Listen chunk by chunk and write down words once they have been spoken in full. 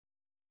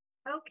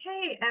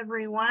Okay,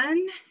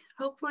 everyone.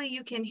 Hopefully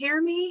you can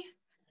hear me.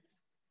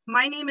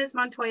 My name is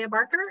Montoya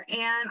Barker,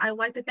 and I'd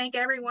like to thank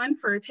everyone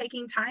for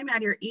taking time out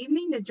of your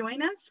evening to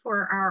join us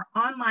for our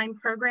online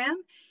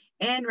program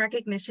in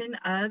recognition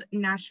of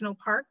National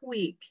Park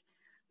Week.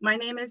 My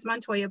name is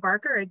Montoya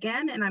Barker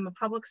again, and I'm a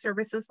public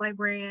services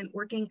librarian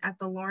working at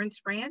the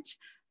Lawrence branch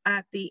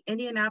at the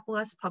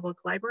Indianapolis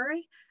Public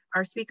Library.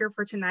 Our speaker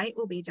for tonight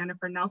will be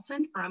Jennifer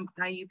Nelson from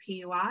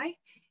IUPUI,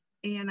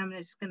 and I'm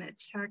just going to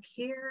check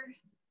here.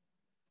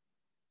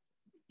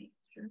 Make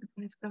sure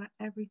I've got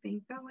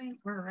everything going.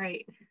 All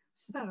right,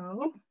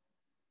 so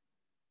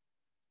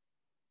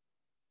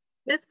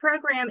this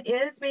program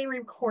is being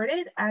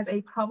recorded as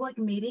a public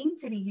meeting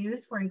to be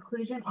used for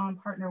inclusion on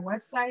partner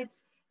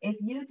websites. If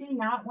you do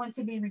not want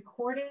to be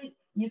recorded,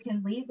 you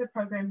can leave the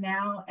program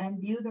now and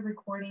view the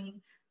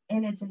recording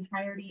in its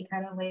entirety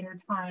at a later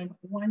time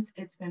once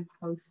it's been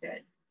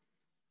posted.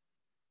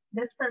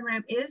 This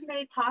program is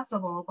made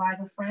possible by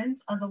the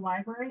Friends of the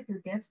Library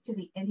through gifts to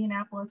the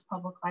Indianapolis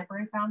Public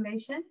Library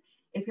Foundation.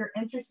 If you're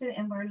interested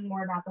in learning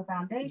more about the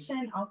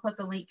foundation, I'll put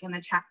the link in the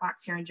chat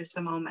box here in just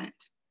a moment.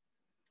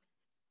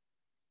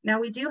 Now,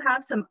 we do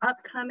have some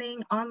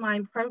upcoming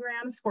online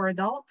programs for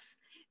adults.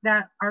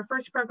 Our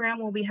first program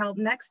will be held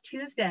next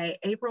Tuesday,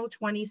 April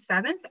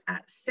 27th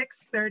at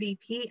 6:30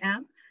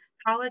 p.m.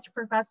 College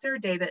professor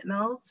David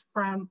Mills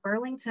from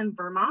Burlington,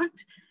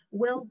 Vermont,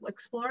 will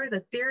explore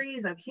the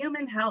theories of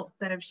human health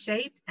that have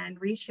shaped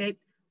and reshaped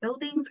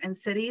buildings and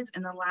cities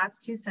in the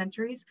last 2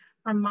 centuries,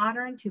 from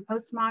modern to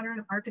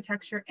postmodern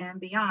architecture and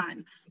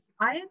beyond.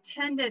 I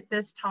attended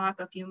this talk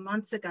a few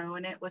months ago,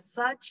 and it was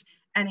such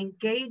an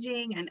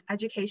engaging and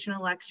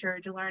educational lecture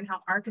to learn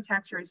how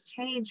architecture has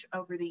changed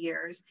over the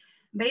years.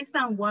 Based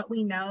on what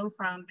we know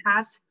from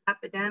past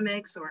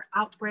epidemics or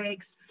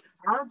outbreaks,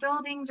 our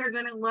buildings are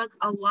going to look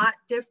a lot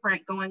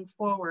different going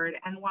forward.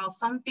 And while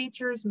some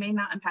features may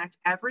not impact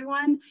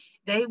everyone,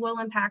 they will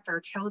impact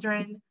our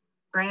children,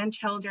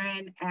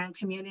 grandchildren, and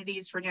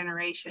communities for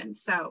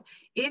generations. So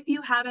if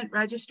you haven't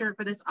registered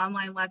for this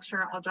online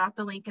lecture, I'll drop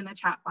the link in the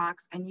chat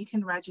box and you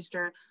can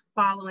register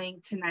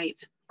following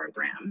tonight's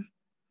program.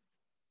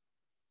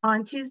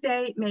 On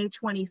Tuesday, May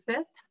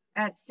 25th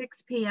at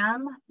 6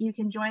 p.m., you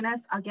can join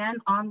us again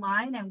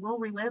online and we'll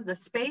relive the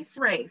space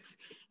race.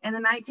 In the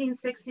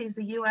 1960s,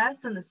 the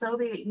US and the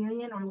Soviet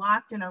Union were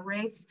locked in a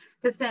race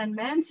to send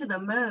men to the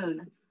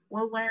moon.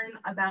 We'll learn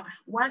about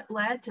what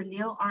led to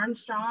Neil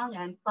Armstrong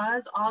and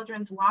Buzz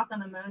Aldrin's walk on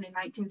the moon in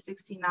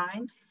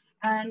 1969.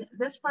 And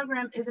this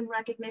program is in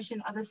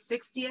recognition of the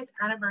 60th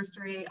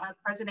anniversary of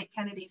President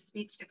Kennedy's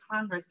speech to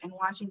Congress in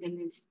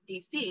Washington,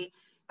 D.C.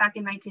 back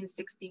in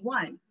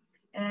 1961.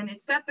 And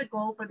it set the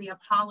goal for the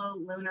Apollo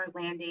lunar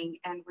landing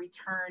and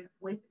return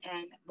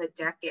within the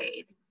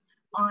decade.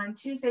 On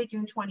Tuesday,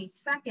 June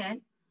 22nd,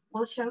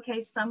 we'll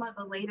showcase some of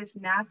the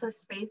latest NASA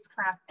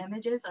spacecraft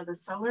images of the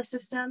solar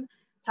system,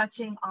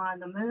 touching on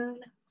the moon,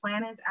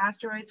 planets,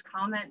 asteroids,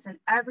 comets, and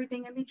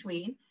everything in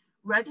between.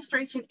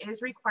 Registration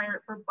is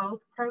required for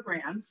both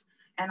programs,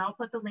 and I'll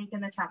put the link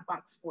in the chat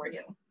box for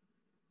you.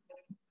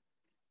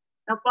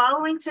 Now,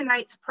 following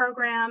tonight's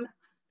program,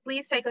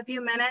 please take a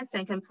few minutes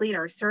and complete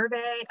our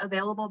survey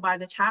available by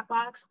the chat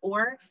box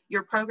or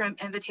your program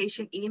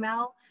invitation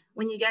email.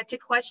 When you get to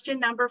question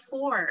number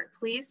 4,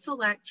 please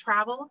select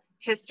travel,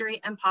 history,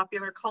 and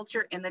popular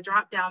culture in the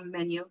drop-down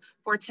menu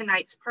for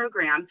tonight's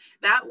program.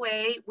 That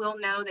way we'll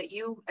know that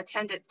you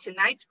attended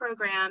tonight's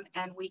program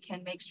and we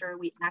can make sure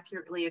we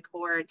accurately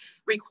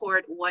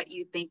record what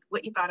you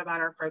thought about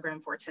our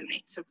program for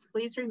tonight. So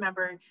please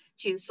remember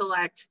to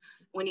select,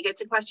 when you get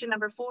to question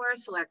number 4,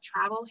 select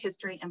travel,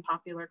 history, and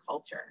popular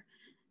culture.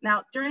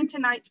 Now, during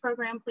tonight's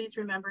program, please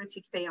remember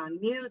to stay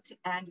on mute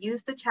and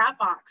use the chat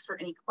box for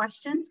any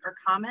questions or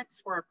comments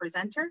for our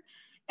presenter.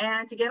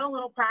 And to get a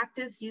little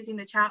practice using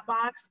the chat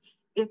box,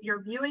 if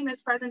you're viewing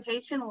this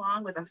presentation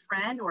along with a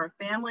friend or a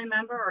family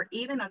member or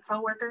even a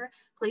coworker,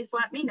 please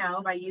let me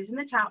know by using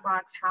the chat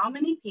box how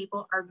many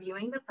people are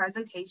viewing the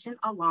presentation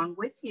along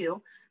with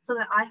you so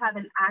that I have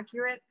an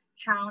accurate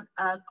count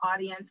of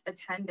audience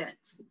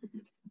attendance.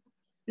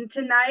 And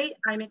tonight,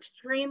 I'm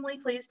extremely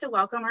pleased to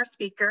welcome our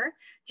speaker,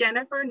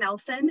 Jennifer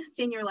Nelson,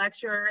 Senior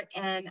Lecturer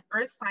in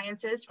Earth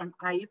Sciences from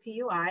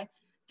IUPUI.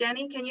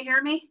 Jenny, can you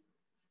hear me?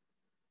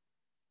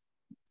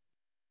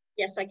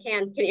 Yes, I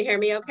can. Can you hear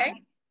me okay?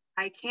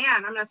 I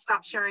can. I'm going to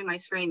stop sharing my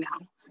screen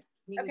now.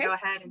 You can go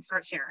ahead and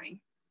start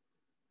sharing.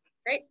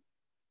 Great.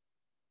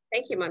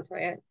 Thank you,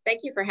 Montoya.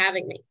 Thank you for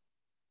having me.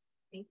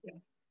 Thank you.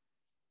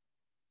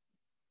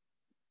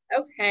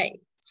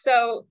 Okay,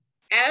 so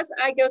as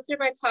I go through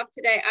my talk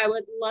today, I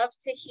would love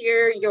to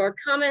hear your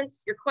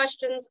comments, your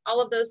questions, all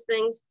of those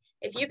things.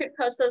 If you could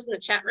post those in the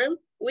chat room,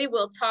 we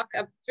will talk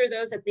through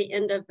those at the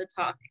end of the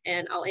talk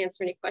and I'll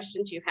answer any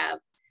questions you have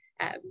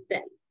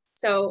then.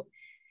 So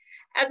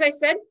as I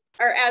said,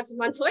 or as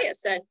Montoya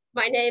said,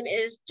 my name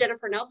is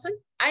Jennifer Nelson.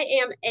 I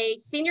am a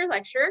senior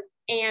lecturer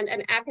and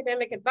an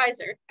academic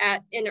advisor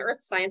in Earth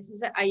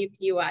Sciences at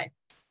IUPUI.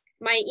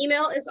 My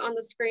email is on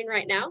the screen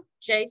right now,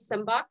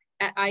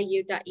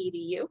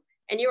 jsimbach@iu.edu.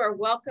 And you are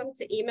welcome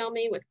to email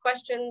me with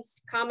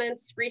questions,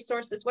 comments,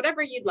 resources,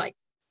 whatever you'd like.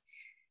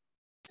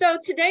 So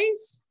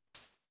today's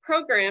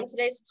program,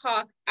 today's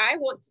talk, I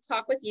want to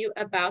talk with you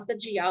about the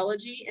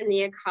geology and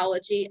the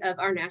ecology of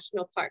our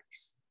national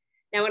parks.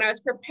 Now, when I was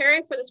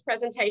preparing for this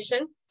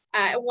presentation,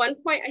 at one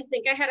point, I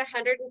think I had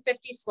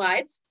 150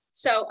 slides.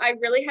 So I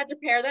really had to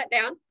pare that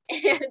down.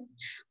 And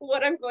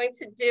what I'm going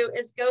to do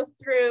is go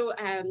through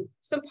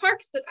some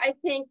parks that I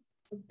think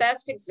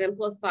best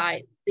exemplify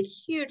the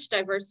huge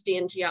diversity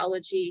in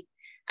geology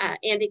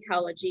and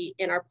ecology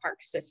in our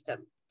park system.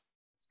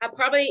 I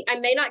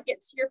may not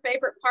get to your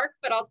favorite park,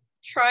 but I'll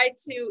try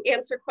to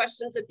answer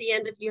questions at the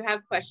end if you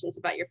have questions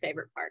about your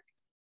favorite park.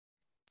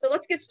 So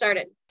let's get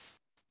started.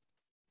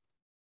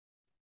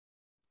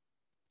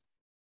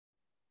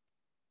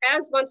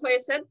 As Montoya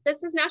said,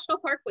 this is National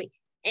Park Week,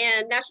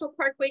 and National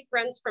Park Week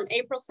runs from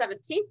April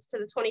 17th to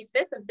the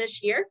 25th of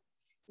this year.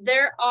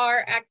 There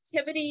are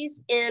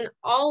activities in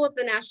all of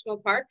the national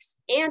parks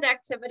and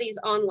activities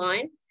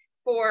online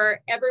for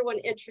everyone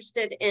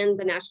interested in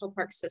the national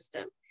park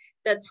system.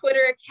 The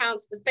Twitter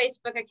accounts, the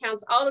Facebook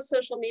accounts, all the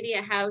social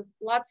media have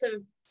lots of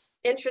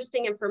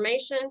interesting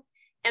information.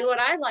 And what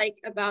I like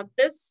about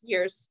this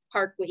year's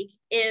Park Week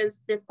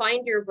is the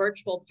Find Your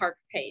Virtual Park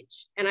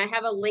page. And I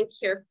have a link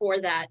here for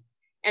that.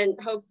 And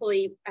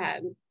hopefully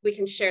we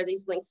can share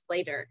these links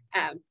later.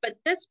 But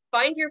this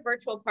Find Your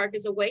Virtual Park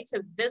is a way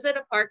to visit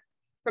a park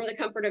from the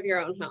comfort of your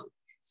own home.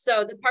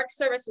 So the Park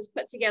Service has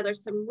put together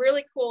some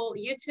really cool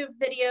YouTube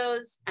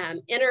videos,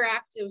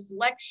 interactive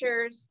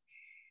lectures,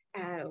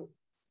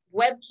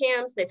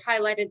 webcams. They've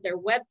highlighted their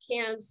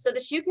webcams so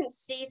that you can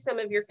see some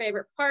of your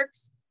favorite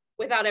parks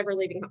without ever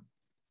leaving home.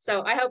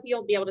 So I hope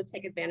you'll be able to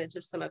take advantage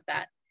of some of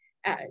that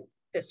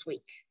this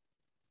week.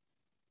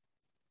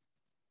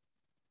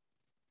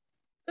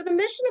 So the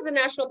mission of the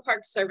National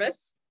Park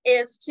Service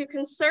is to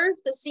conserve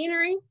the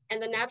scenery and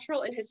the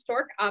natural and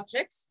historic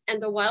objects and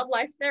the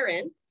wildlife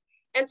therein,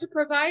 and to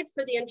provide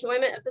for the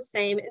enjoyment of the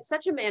same in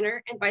such a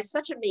manner and by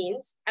such a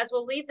means as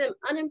will leave them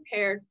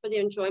unimpaired for the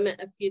enjoyment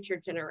of future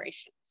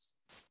generations.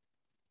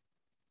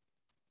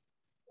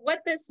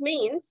 What this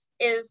means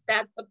is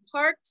that the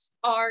parks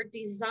are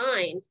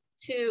designed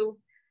to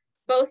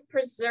both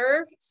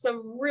preserve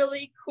some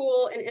really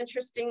cool and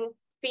interesting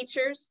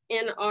features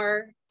in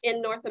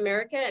North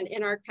America and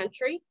in our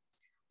country,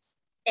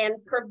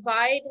 and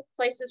provide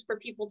places for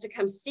people to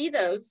come see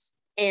those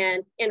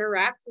and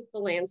interact with the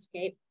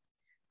landscape.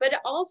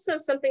 But also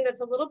something that's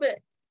a little bit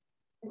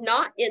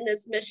not in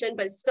this mission,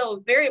 but still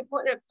a very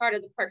important part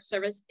of the Park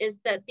Service,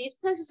 is that these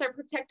places are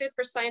protected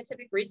for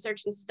scientific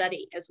research and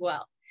study as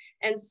well.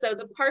 And so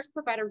the parks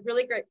provide a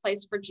really great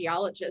place for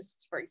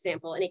geologists, for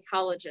example, and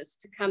ecologists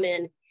to come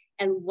in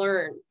and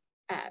learn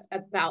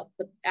about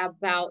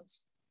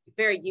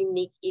very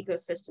unique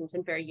ecosystems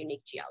and very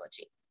unique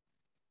geology.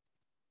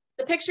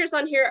 The pictures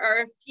on here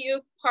are a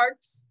few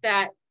parks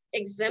that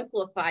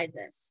exemplify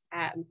this.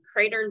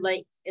 Crater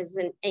Lake is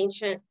an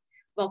ancient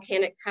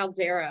volcanic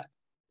caldera.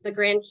 The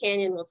Grand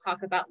Canyon we'll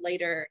talk about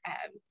later.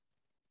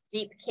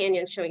 Deep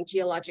Canyon showing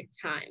geologic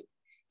time.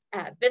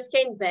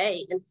 Biscayne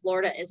Bay in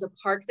Florida is a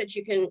park that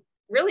you can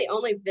really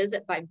only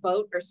visit by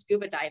boat or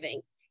scuba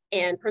diving,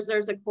 and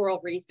preserves a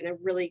coral reef in a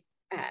really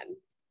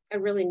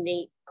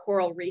neat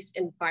coral reef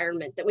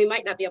environment that we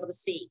might not be able to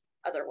see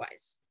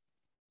otherwise.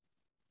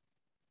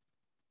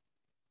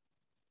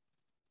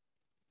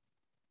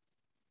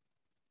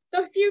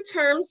 So a few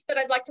terms that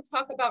I'd like to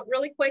talk about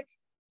really quick.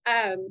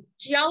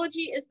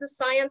 Geology is the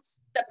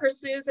science that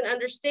pursues an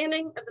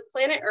understanding of the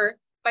planet Earth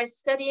by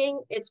studying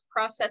its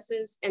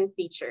processes and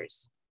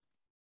features.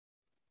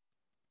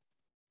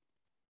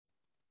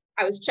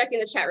 I was checking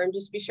the chat room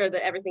just to be sure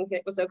that everything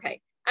was okay.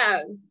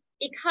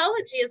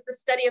 Ecology is the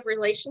study of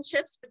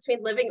relationships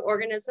between living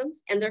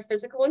organisms and their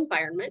physical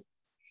environment.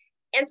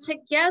 And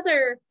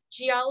together,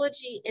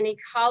 geology and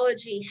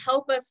ecology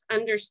help us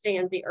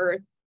understand the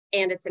Earth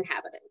and its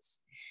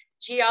inhabitants.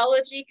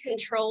 Geology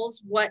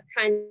controls what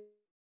kind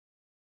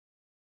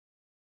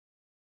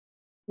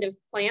of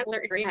plants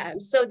or area.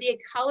 So the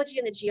ecology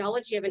and the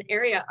geology of an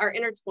area are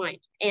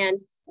intertwined. And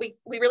we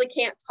really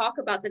can't talk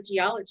about the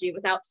geology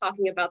without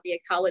talking about the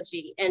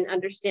ecology and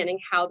understanding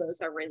how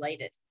those are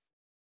related.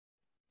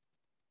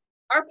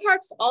 Our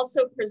parks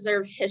also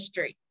preserve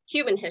history,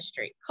 human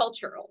history,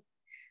 cultural.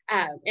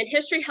 And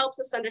history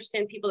helps us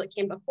understand people that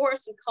came before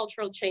us and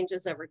cultural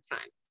changes over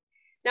time.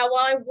 Now,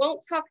 while I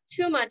won't talk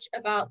too much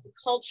about the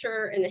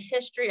culture and the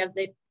history of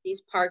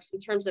these parks in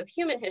terms of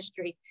human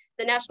history,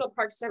 the National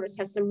Park Service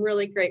has some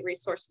really great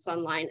resources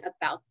online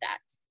about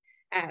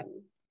that.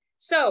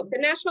 So the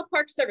National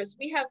Park Service,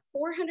 we have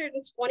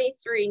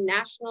 423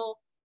 National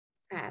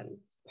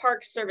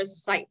Park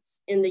Service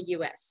sites in the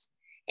US.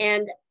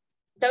 And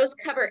those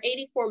cover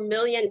 84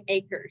 million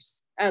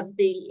acres of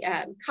the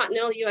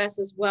continental US,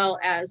 as well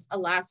as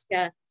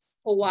Alaska,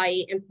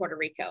 Hawaii, and Puerto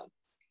Rico.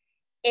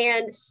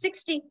 And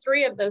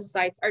 63 of those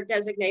sites are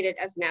designated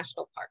as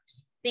national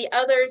parks. The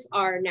others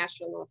are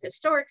national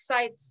historic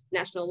sites,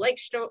 national lake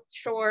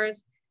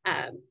shores,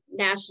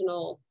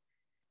 national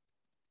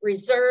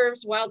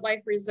reserves,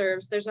 wildlife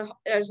reserves. There's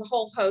a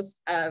whole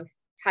host of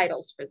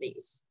titles for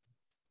these.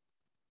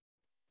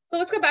 So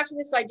let's go back to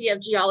this idea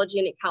of geology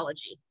and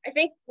ecology. I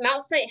think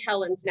Mount St.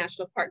 Helens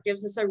National Park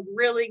gives us a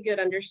really good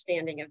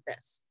understanding of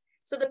this.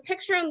 So the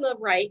picture on the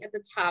right at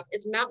the top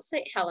is Mount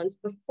St. Helens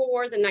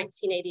before the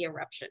 1980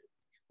 eruption.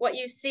 What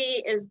you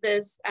see is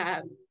this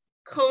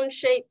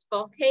cone-shaped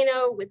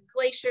volcano with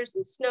glaciers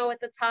and snow at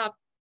the top.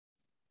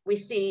 We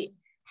see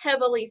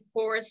heavily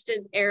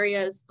forested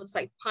areas, looks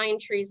like pine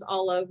trees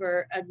all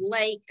over, a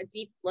lake, a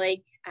deep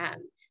lake,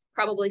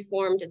 probably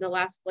formed in the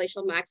last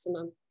glacial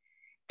maximum.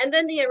 And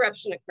then the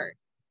eruption occurred.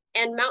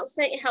 And Mount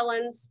St.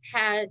 Helens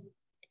had,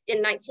 in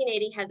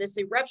 1980, had this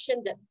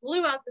eruption that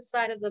blew out the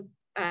side of the,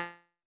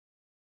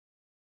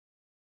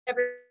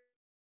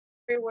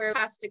 everywhere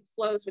plastic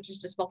flows, which is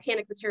just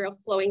volcanic material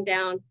flowing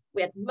down.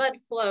 We had mud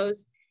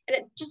flows, and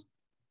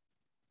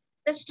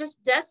this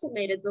just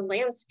decimated the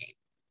landscape.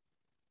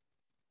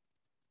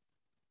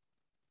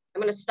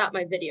 I'm gonna stop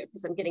my video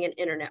because I'm getting an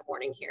internet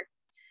warning here.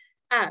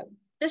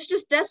 This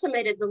just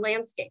decimated the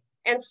landscape.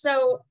 And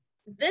so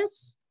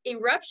this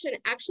eruption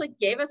actually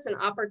gave us an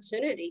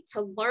opportunity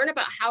to learn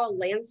about how a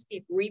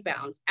landscape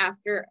rebounds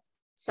after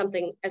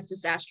something as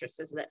disastrous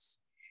as this.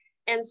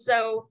 And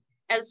so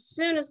as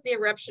soon as the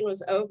eruption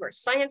was over,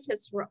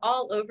 scientists were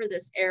all over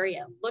this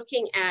area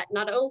looking at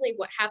not only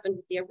what happened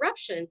with the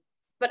eruption,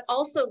 but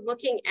also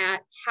looking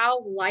at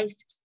how life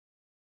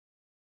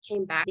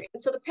came back.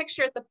 And so the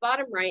picture at the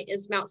bottom right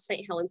is Mount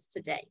St. Helens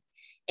today.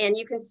 And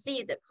you can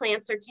see that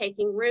plants are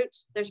taking root.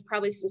 There's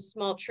probably some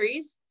small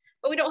trees,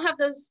 but we don't have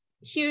those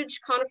huge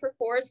conifer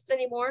forests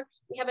anymore.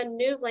 We have a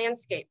new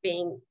landscape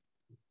being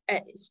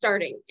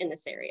starting in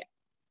this area.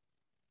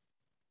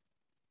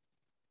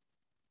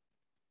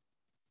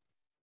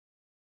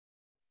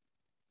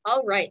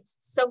 All right,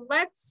 so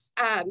let's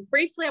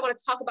briefly, I want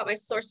to talk about my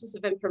sources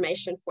of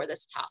information for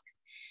this talk.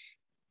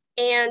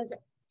 And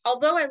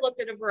although I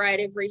looked at a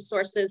variety of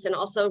resources and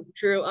also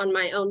drew on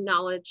my own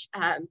knowledge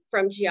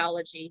from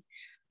geology,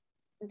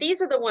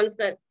 these are the ones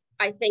that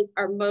I think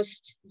are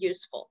most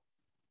useful.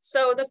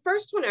 So the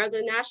first one are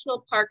the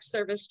National Park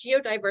Service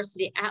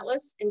Geodiversity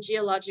Atlas and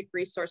Geologic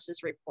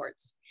Resources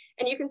Reports.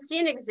 And you can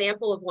see an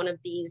example of one of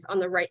these on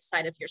the right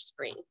side of your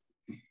screen.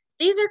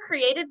 These are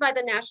created by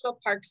the National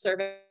Park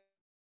Service,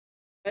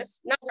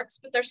 not works,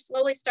 but they're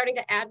slowly starting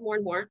to add more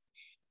and more.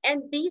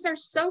 And these are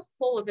so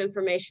full of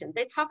information.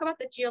 They talk about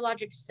the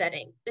geologic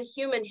setting, the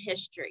human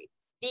history,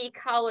 the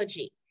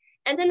ecology,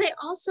 and then they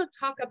also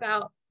talk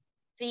about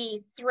the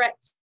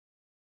threats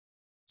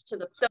to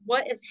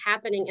what is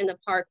happening in the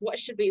park, what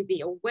should we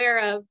be aware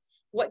of,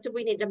 what do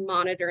we need to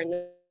monitor in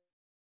the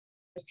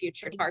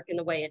future park in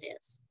the way it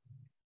is.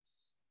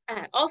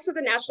 Also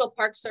the National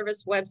Park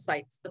Service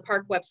websites, the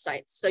park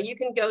websites. So you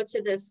can go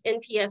to this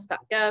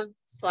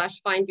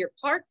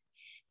nps.gov/findyourpark,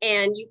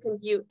 and you can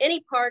view any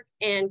park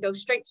and go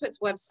straight to its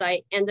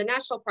website. And the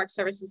National Park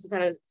Service has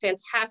done a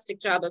fantastic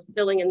job of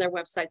filling in their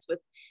websites with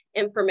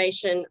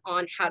information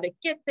on how to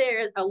get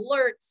there,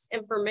 alerts,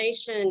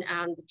 information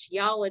on the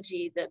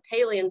geology, the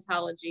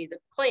paleontology, the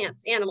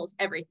plants, animals,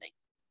 everything.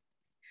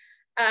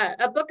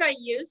 A book I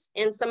use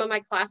in some of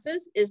my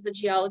classes is The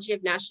Geology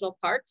of National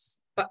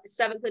Parks,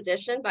 7th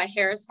edition by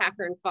Harris,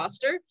 Hacker, and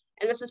Foster.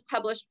 And this is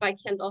published by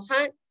Kendall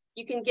Hunt.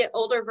 You can get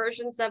older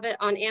versions of it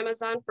on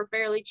Amazon for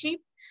fairly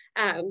cheap.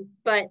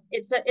 But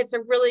it's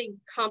a really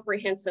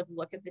comprehensive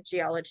look at the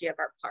geology of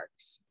our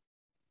parks.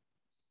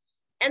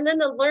 And then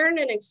the Learn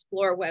and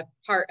Explore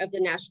part of the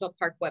National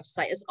Park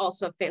website is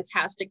also a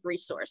fantastic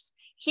resource.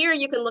 Here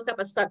you can look up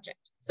a subject.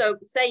 So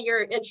say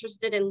you're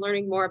interested in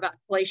learning more about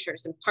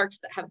glaciers and parks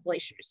that have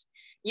glaciers.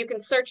 You can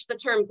search the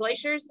term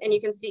glaciers and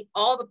you can see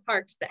all the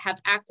parks that have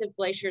active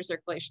glaciers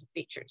or glacial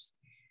features.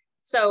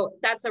 So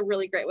that's a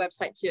really great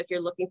website too if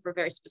you're looking for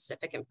very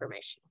specific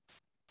information.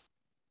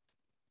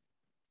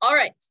 All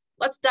right,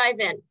 let's dive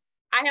in.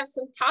 I have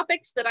some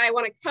topics that I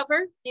want to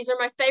cover. These are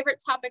my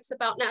favorite topics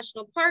about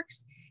national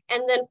parks.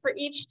 And then for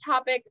each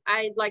topic,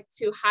 I'd like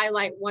to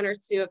highlight one or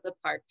two of the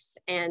parks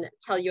and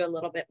tell you a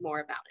little bit more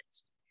about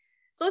it.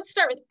 So let's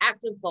start with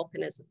active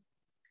volcanism.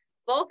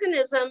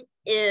 Volcanism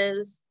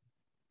is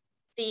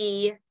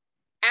the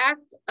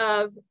act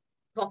of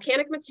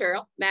volcanic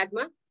material,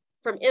 magma,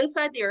 from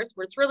inside the earth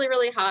where it's really,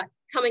 really hot,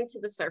 coming to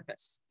the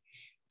surface.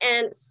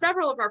 And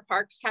several of our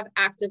parks have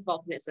active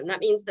volcanism.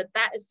 That means that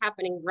that is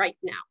happening right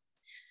now.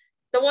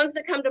 The ones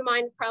that come to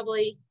mind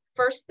probably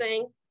first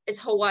thing is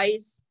Hawaii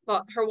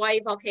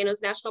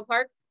Volcanoes National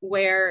Park,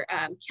 where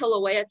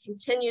Kilauea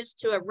continues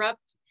to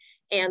erupt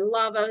and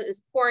lava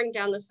is pouring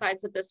down the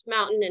sides of this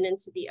mountain and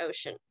into the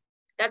ocean.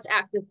 That's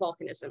active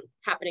volcanism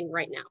happening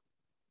right now.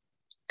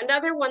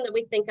 Another one that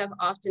we think of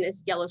often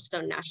is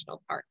Yellowstone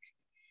National Park.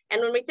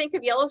 And when we think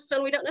of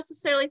Yellowstone, we don't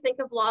necessarily think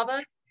of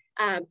lava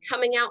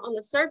coming out on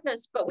the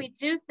surface, but we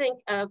do think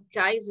of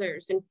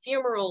geysers and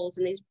fumaroles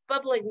and these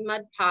bubbling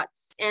mud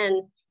pots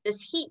and this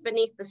heat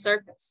beneath the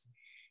surface.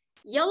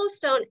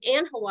 Yellowstone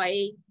and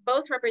Hawaii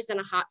both represent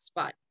a hot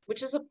spot,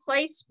 which is a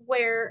place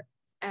where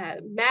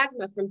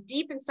magma from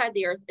deep inside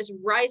the earth is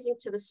rising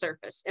to the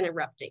surface and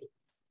erupting.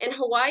 In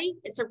Hawaii,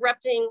 it's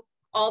erupting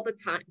all the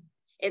time.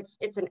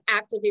 It's an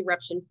active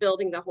eruption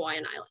building the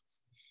Hawaiian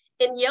Islands.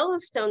 In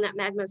Yellowstone, that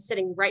magma is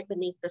sitting right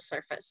beneath the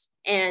surface,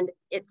 and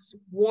it's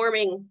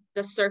warming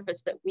the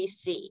surface that we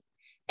see.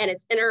 And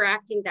it's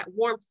interacting, that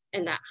warmth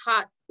and that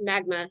hot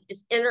magma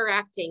is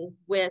interacting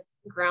with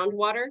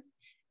groundwater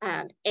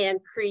and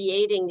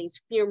creating these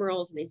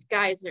fumaroles and these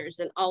geysers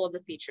and all of the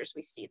features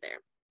we see there.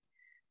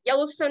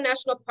 Yellowstone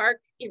National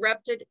Park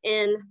erupted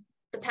in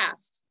the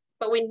past,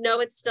 but we know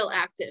it's still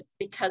active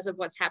because of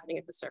what's happening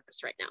at the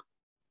surface right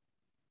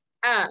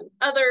now.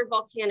 Other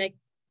volcanic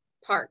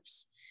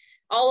parks,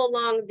 all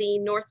along the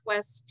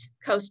northwest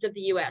coast of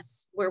the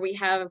US, where we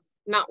have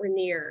Mount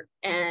Rainier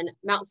and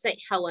Mount St.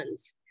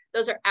 Helens.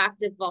 Those are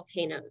active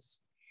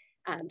volcanoes.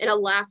 In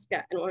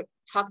Alaska, and we'll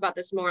talk about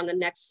this more on the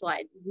next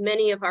slide,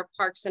 many of our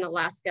parks in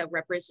Alaska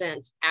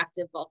represent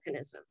active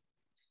volcanism.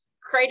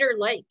 Crater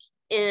Lake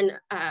in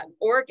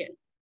Oregon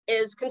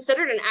is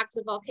considered an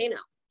active volcano.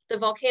 The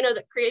volcano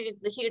that created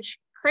the huge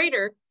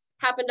crater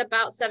happened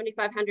about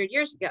 7,500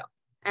 years ago.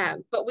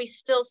 But we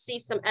still see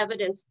some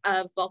evidence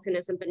of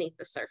volcanism beneath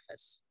the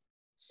surface.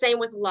 Same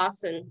with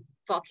Lawson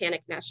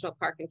Volcanic National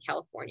Park in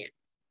California.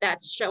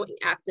 That's showing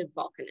active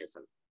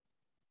volcanism.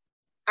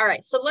 All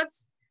right, so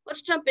let's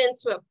jump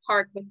into a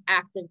park with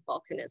active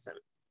volcanism.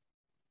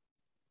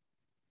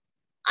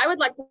 I would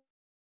like to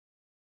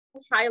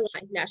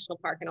highlight National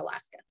Park in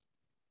Alaska.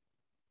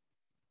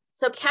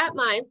 So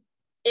Katmai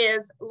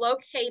is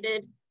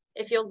located,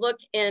 if you'll look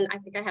in, I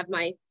think I have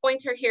my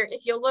pointer here,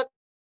 if you'll look,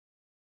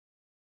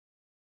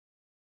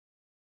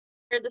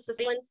 this is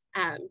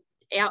Island,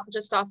 out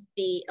just off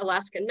the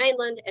Alaskan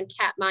mainland, and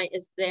Katmai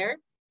is there.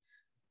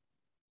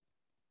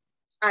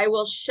 I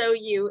will show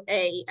you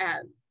a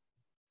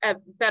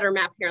better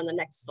map here on the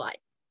next slide.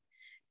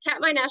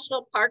 Katmai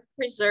National Park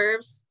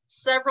preserves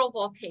several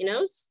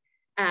volcanoes,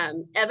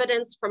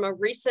 evidence from a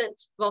recent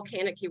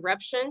volcanic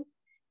eruption.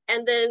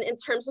 And then in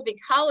terms of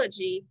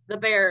ecology, the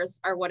bears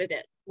are what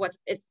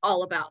it's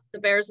all about, the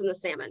bears and the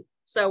salmon.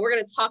 So we're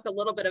going to talk a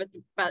little bit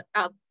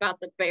about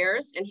the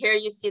bears. And here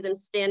you see them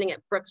standing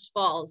at Brooks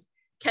Falls,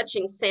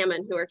 catching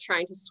salmon who are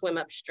trying to swim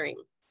upstream.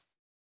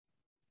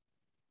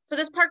 So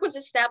this park was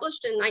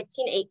established in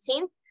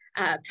 1918,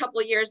 a couple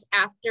of years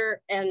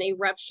after an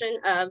eruption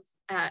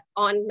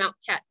on Mount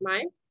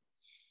Katmai.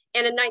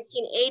 And in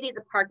 1980,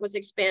 the park was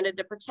expanded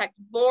to protect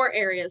more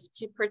areas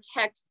to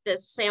protect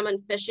this salmon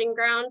fishing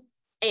ground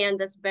and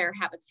this bear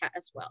habitat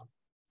as well.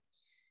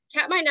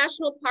 Katmai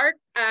National Park,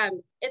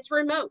 it's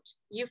remote.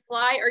 You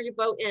fly or you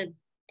boat in,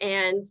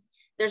 and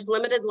there's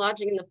limited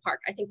lodging in the park.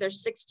 I think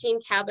there's 16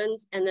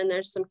 cabins, and then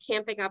there's some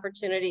camping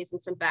opportunities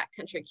and some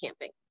backcountry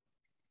camping.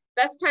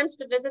 Best times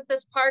to visit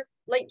this park,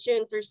 late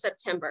June through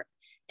September.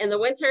 In the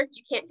winter,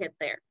 you can't get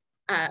there.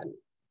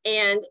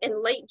 And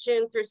in late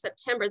June through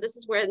September, this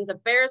is when the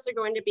bears are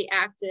going to be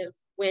active,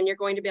 when you're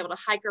going to be able to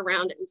hike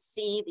around and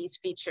see these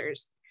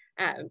features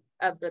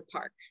of the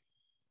park.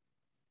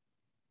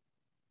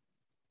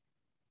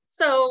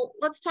 So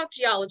let's talk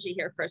geology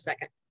here for a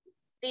second.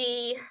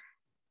 The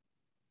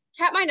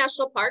Katmai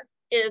National Park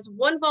is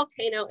one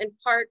volcano and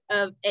part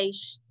of a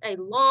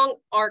long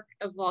arc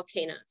of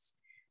volcanoes.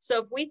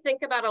 So if we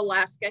think about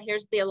Alaska,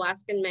 here's the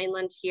Alaskan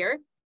mainland here.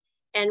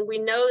 And we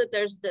know that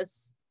there's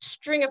this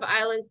string of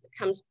islands that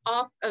comes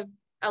off of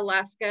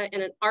Alaska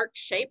in an arc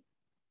shape.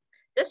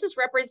 This is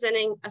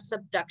representing a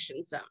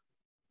subduction zone.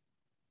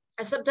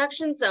 A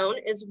subduction zone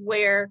is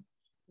where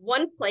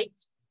one plate,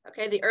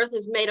 okay, the Earth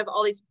is made of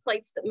all these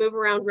plates that move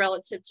around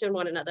relative to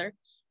one another.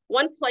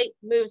 One plate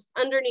moves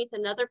underneath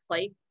another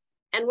plate.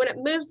 And when it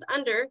moves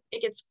under,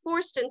 it gets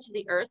forced into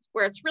the Earth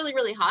where it's really,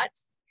 really hot.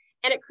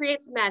 And it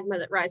creates magma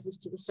that rises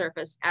to the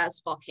surface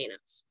as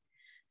volcanoes.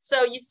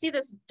 So you see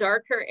this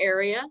darker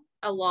area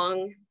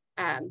along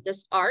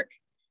this arc.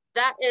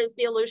 That is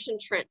the Aleutian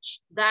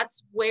Trench.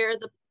 That's where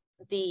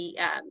the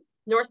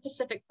North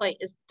Pacific Plate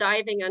is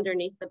diving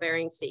underneath the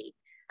Bering Sea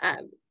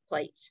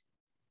plate.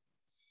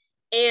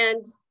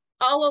 And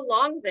all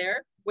along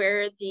there,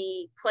 where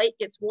the plate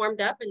gets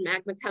warmed up and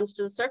magma comes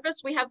to the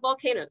surface, we have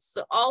volcanoes.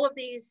 So all of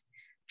these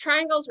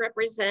triangles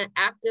represent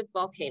active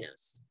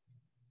volcanoes.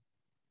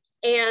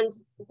 And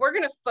we're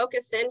going to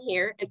focus in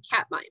here at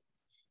Katmai.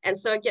 And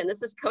so again,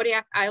 this is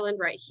Kodiak Island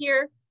right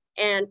here,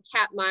 and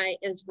Katmai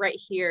is right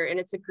here, and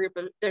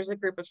there's a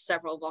group of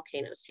several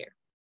volcanoes here.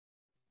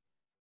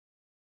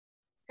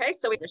 Okay,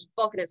 so there's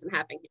volcanism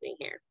happening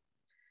here.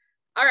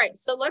 All right,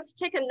 so let's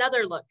take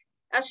another look.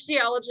 As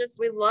geologists,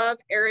 we love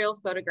aerial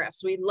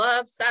photographs. We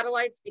love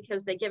satellites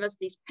because they give us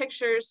these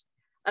pictures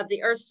of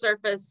the Earth's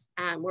surface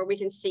where we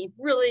can see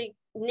really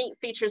neat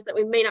features that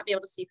we may not be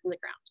able to see from the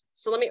ground.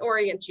 So let me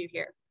orient you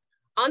here.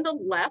 On the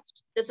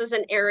left, this is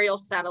an aerial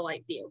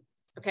satellite view.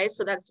 Okay,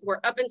 so we're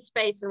up in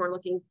space and we're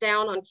looking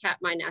down on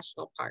Katmai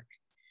National Park.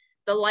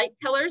 The light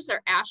colors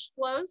are ash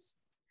flows.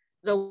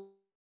 The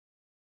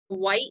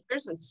white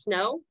is in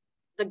snow.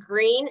 The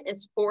green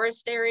is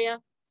forest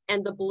area,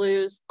 and the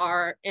blues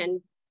are,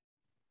 and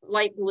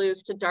light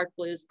blues to dark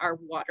blues are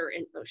water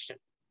and ocean.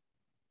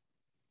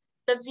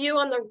 The view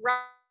on the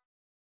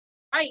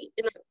right,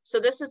 so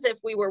this is if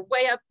we were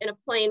way up in a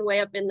plane, way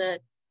up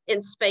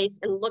in space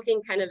and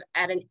looking kind of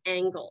at an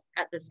angle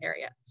at this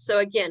area. So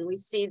again, we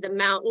see the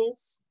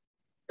mountains,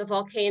 the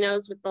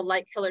volcanoes with the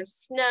light colored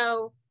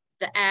snow,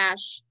 the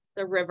ash,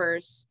 the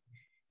rivers.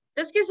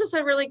 This gives us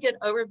a really good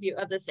overview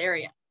of this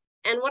area.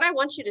 And what I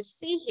want you to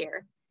see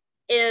here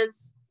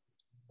is,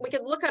 we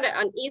could look at it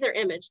on either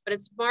image, but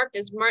it's marked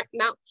as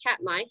Mount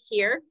Katmai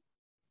here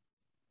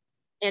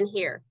and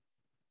here.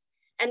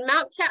 And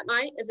Mount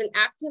Katmai is an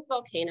active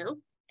volcano.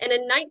 And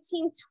in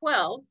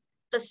 1912,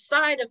 the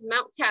side of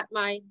Mount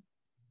Katmai,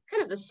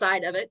 kind of the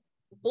side of it,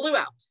 blew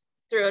out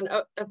through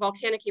a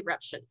volcanic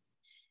eruption.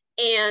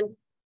 And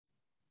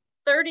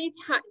 30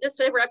 times, this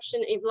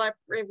eruption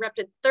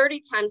erupted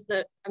 30 times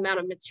the amount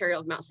of material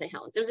of Mount St.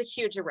 Helens. It was a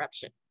huge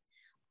eruption.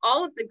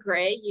 All of the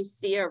gray you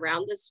see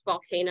around this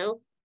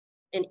volcano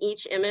in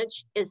each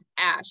image is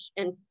ash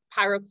and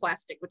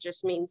pyroclastic, which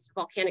just means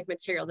volcanic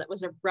material that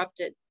was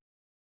erupted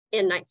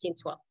in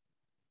 1912.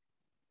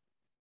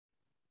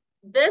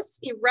 This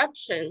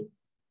eruption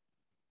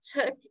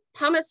took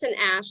pumice and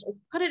ash and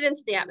put it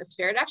into the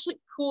atmosphere. It actually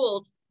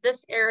cooled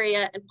this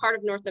area and part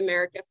of North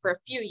America for a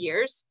few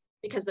years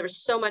because there was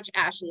so much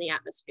ash in the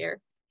atmosphere.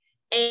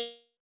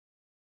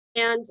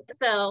 And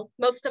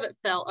most of it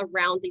fell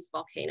around these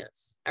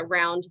volcanoes,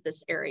 around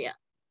this area.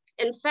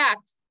 In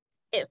fact,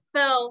 it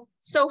fell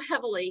so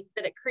heavily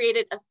that it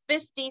created a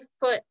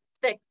 50-foot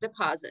thick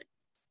deposit.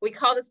 We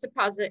call this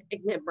deposit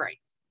ignimbrite.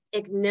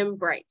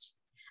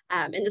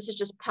 And this is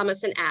just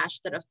pumice and ash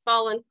that have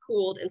fallen,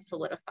 cooled, and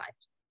solidified.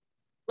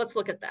 Let's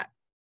look at that.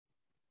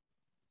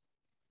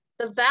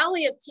 The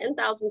Valley of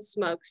 10,000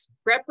 Smokes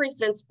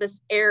represents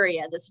this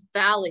area, this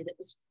valley that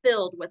was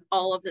filled with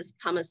all of this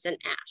pumice and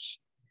ash.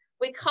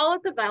 We call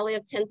it the Valley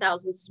of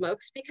 10,000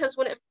 Smokes because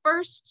when it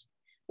first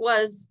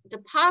was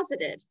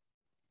deposited,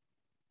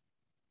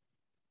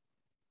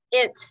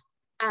 it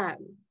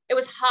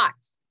was hot.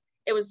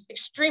 It was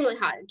extremely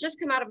hot. It just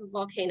come out of a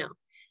volcano.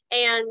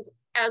 And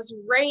as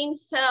rain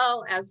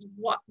fell, as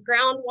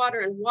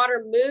groundwater and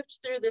water moved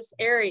through this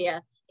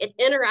area, it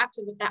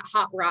interacted with that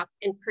hot rock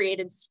and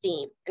created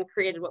steam and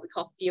created what we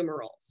call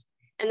fumaroles.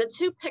 And the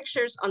two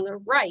pictures on the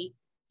right,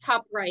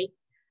 top right,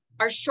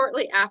 are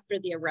shortly after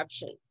the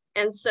eruption.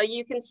 And so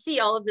you can see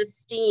all of this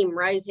steam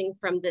rising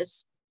from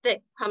this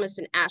thick pumice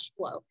and ash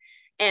flow.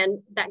 And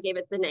that gave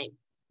it the name,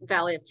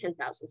 Valley of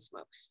 10,000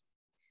 Smokes.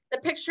 The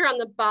picture on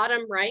the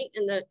bottom right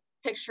and the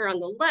picture on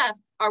the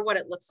left are what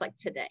it looks like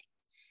today.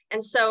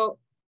 And so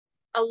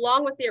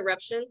along with the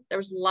eruption, there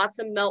was lots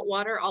of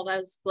meltwater, all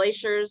those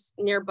glaciers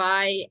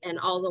nearby and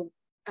all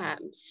the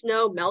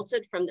snow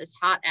melted from this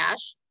hot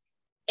ash.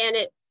 And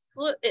that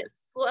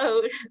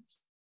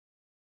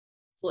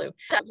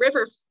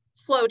river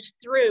flowed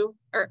through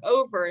or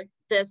over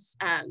this,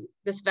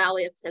 this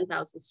Valley of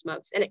 10,000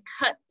 Smokes, and it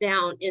cut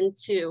down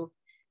into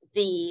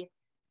the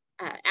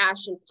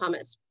ash and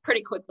pumice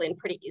pretty quickly and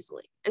pretty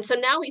easily. And so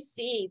now we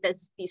see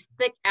these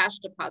thick ash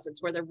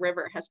deposits where the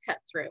river has cut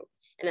through.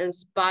 And in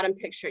this bottom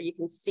picture, you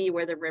can see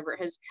where the river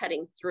is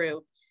cutting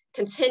through,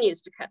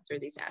 continues to cut through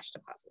these ash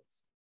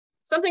deposits.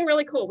 Something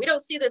really cool. We don't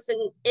see this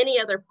in any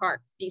other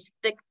park, these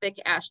thick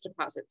ash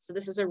deposits. So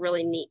this is a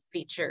really neat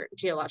feature,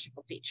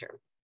 geological feature.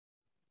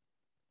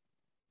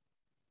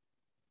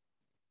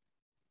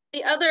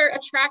 The other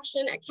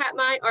attraction at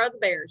Katmai are the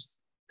bears.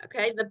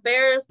 Okay, the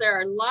bears, there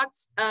are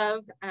lots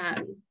of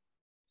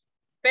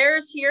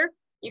bears here.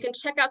 You can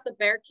check out the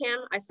bear cam.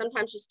 I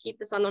sometimes just keep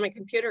this on my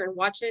computer and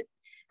watch it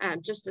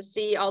just to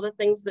see all the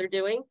things they're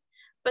doing.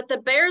 But the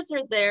bears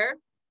are there,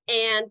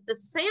 and the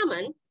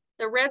salmon,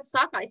 the red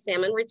sockeye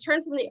salmon,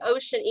 return from the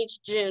ocean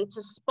each June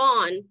to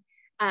spawn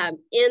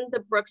in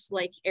the Brooks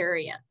Lake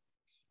area.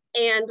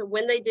 And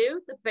when they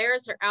do, the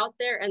bears are out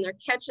there and they're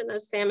catching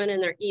those salmon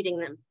and they're eating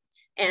them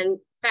and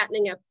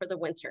fattening up for the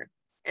winter.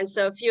 And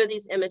so a few of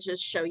these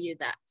images show you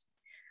that.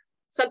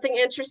 Something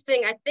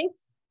interesting, I think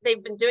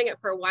they've been doing it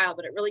for a while,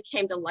 but it really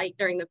came to light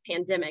during the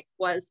pandemic,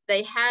 was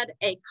they had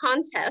a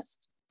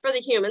contest for the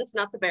humans,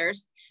 not the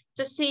bears,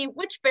 to see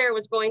which bear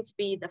was going to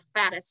be the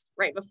fattest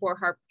right before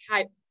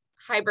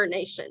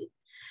hibernation.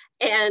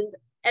 And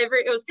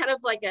it was kind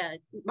of like a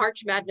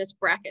March Madness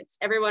brackets.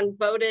 Everyone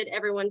voted,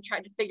 everyone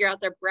tried to figure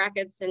out their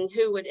brackets and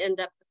who would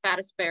end up the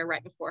fattest bear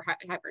right before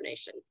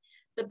hibernation.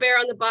 The bear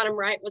on the bottom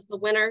right was the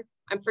winner.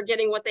 I'm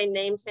forgetting what they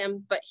named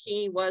him, but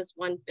he was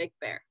one big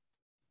bear.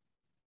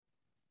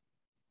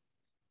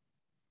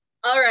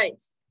 All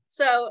right,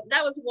 so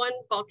that was one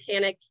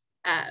volcanic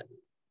park.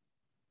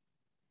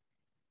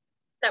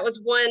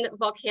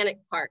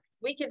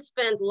 We could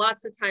spend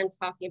lots of time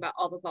talking about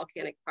all the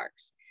volcanic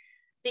parks.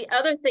 The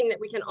other thing that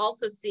we can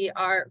also see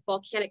are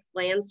volcanic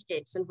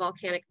landscapes and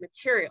volcanic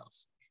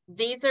materials.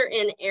 These are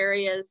in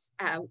areas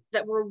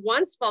that were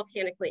once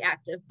volcanically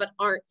active, but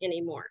aren't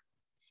anymore.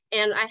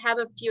 And I have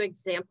a few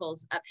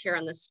examples up here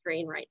on the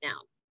screen right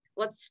now.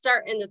 Let's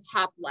start in the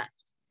top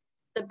left.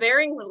 The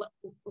Bering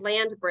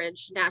Land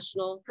Bridge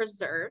National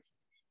Preserve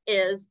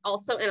is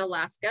also in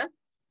Alaska.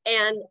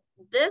 And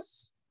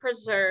this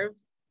preserve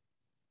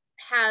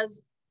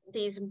has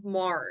these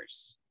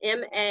maars,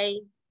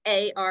 M-A-R-S,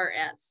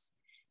 M-A-R-S.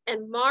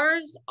 And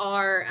Mars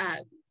are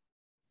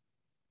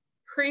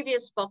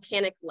previous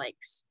volcanic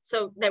lakes.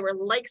 So they were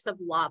lakes of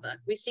lava.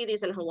 We see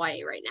these in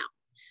Hawaii right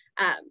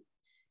now.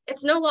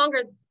 It's no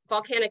longer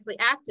volcanically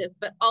active,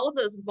 but all of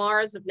those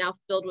Mars have now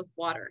filled with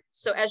water.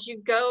 So as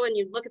you go and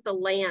you look at the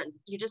land,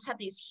 you just have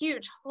these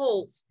huge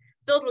holes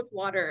filled with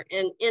water,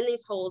 and in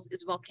these holes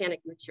is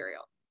volcanic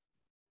material.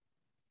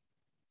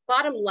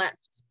 Bottom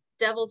left,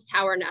 Devil's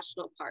Tower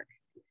National Park.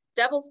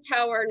 Devil's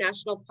Tower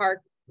National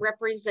Park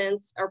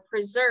represents or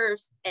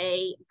preserves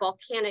a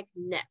volcanic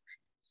neck.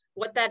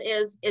 What that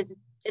is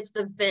it's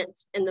the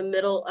vent in the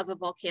middle of a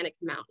volcanic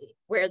mountain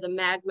where the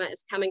magma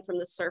is coming from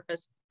the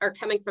surface or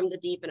coming from the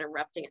deep and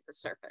erupting at the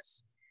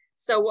surface.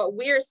 So what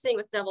we are seeing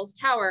with Devil's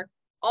Tower,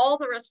 all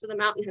the rest of the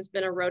mountain has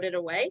been eroded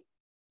away.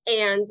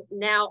 And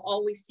now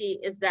all we see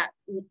is that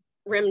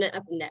remnant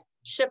of the neck.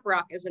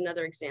 Shiprock is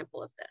another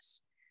example of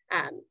this.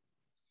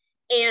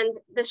 And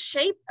the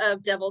shape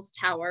of Devil's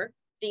Tower,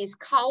 these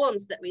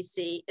columns that we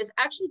see, is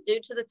actually due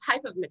to the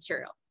type of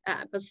material,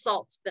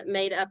 basalt, that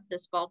made up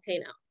this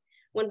volcano.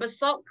 When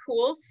basalt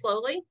cools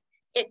slowly,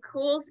 it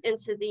cools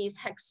into these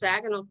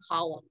hexagonal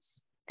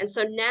columns. And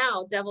so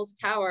now Devil's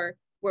Tower,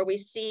 where we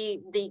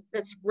see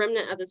this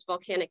remnant of this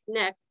volcanic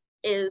neck,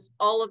 is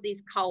all of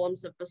these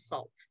columns of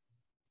basalt.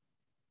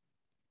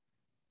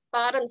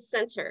 Bottom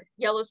center,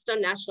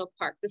 Yellowstone National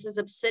Park. This is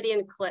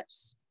Obsidian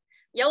Cliffs.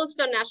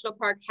 Yellowstone National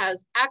Park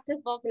has active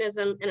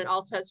volcanism, and it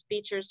also has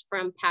features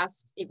from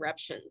past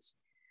eruptions.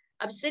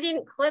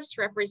 Obsidian Cliffs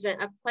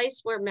represent a place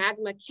where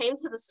magma came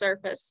to the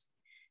surface,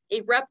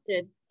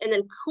 erupted, and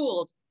then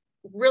cooled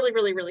really,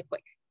 really, really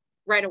quick,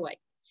 right away.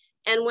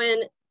 And when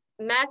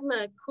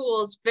magma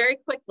cools very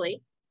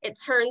quickly, it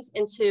turns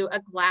into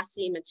a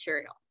glassy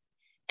material.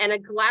 And a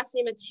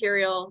glassy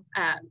material,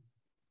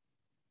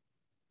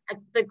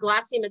 the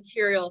glassy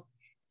material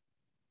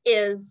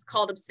is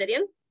called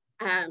obsidian.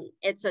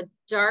 It's a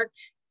dark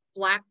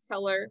black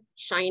color,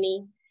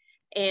 shiny,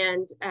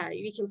 and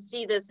you can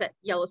see this at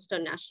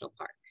Yellowstone National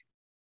Park.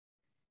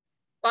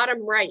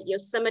 Bottom right,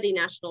 Yosemite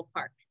National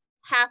Park,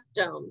 Half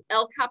Dome,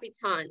 El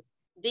Capitan.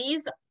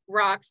 These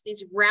rocks,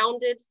 these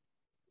rounded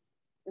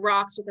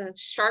rocks with a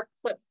sharp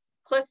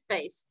cliff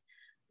face,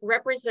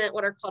 represent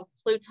what are called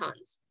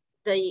plutons,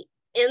 the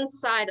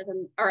inside of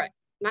them, or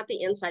not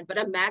the inside,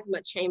 but a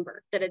magma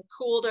chamber that had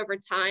cooled over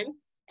time.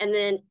 And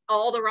then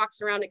all the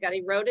rocks around it got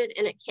eroded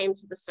and it came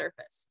to the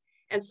surface.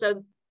 And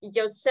so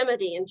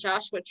Yosemite and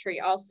Joshua Tree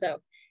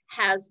also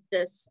has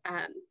this,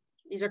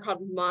 these are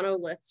called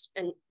monoliths,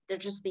 and they're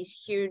just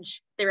these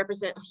huge, they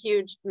represent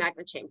huge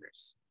magma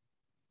chambers.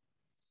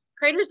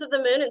 Craters of the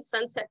Moon and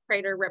Sunset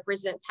Crater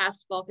represent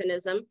past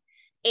volcanism,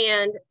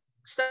 and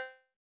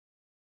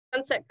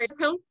Sunset Crater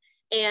cone.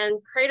 And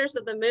Craters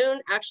of the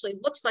Moon actually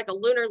looks like a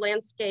lunar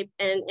landscape,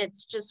 and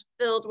it's just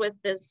filled with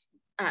this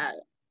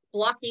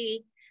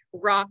blocky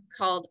rock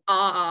called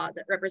Aa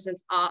that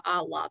represents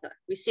Aa lava.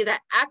 We see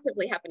that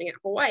actively happening at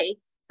Hawaii,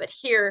 but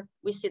here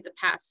we see the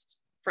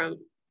past from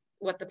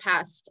what the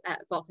past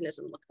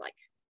volcanism looked like.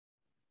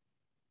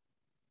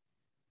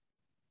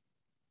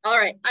 All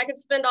right, I could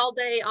spend all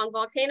day on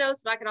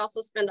volcanoes, but I could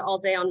also spend all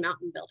day on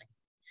mountain building.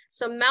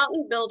 So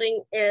mountain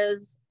building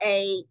is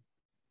a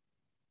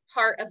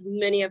part of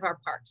many of our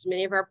parks.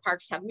 Many of our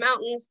parks have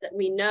mountains that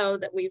we know,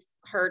 that we've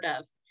heard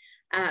of.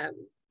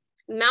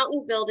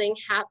 Mountain building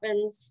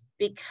happens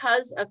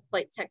because of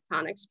plate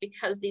tectonics,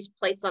 because these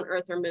plates on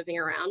Earth are moving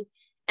around.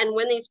 And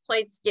when these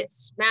plates get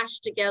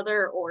smashed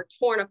together or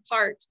torn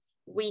apart,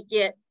 we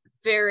get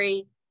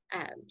very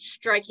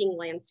striking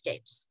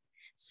landscapes.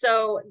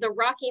 So the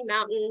Rocky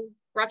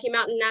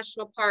Mountain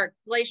National Park,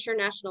 Glacier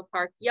National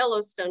Park,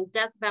 Yellowstone,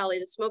 Death Valley,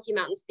 the Smoky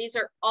Mountains, these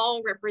are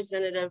all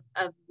representative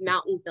of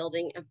mountain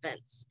building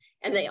events,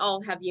 and they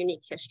all have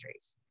unique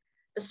histories.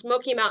 The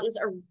Smoky Mountains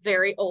are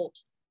very old.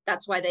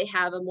 That's why they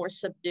have a more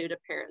subdued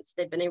appearance.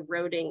 They've been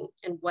eroding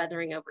and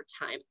weathering over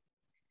time.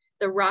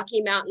 The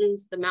Rocky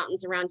Mountains, the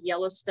mountains around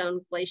Yellowstone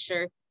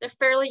Glacier, they're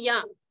fairly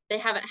young. They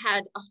haven't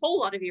had a whole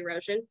lot of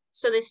erosion,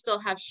 so they still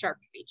have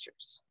sharp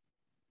features.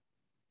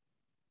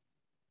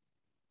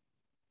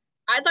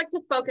 I'd like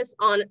to focus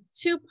on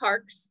two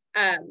parks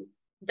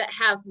that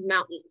have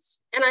mountains.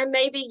 And I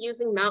may be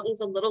using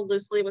mountains a little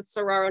loosely with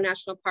Saguaro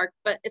National Park,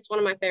 but it's one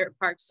of my favorite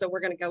parks, so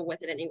we're gonna go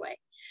with it anyway.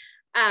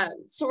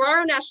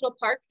 Saguaro National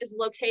Park is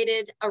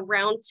located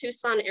around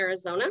Tucson,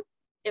 Arizona.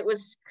 It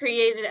was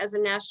created as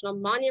a national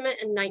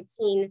monument in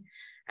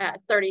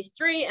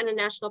 1933 and a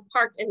national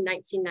park in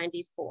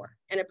 1994.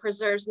 And it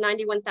preserves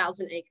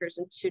 91,000 acres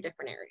in 2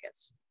 different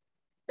areas.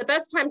 The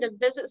best time to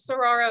visit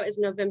Saguaro is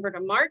November to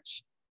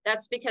March.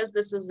 That's because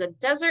this is a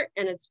desert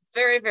and it's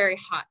very, very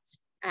hot.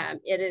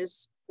 It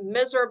is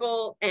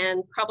miserable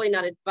and probably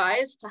not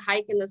advised to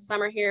hike in the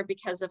summer here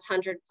because of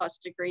 100+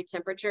 degree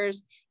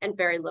temperatures and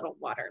very little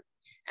water.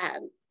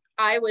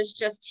 I was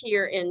just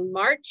here in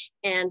March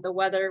and the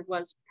weather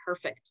was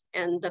perfect,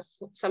 and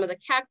some of the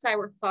cacti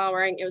were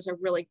flowering. It was a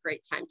really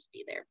great time to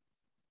be there.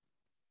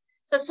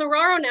 So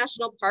Saguaro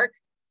National Park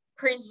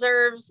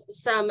preserves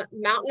some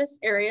mountainous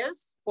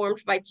areas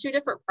formed by 2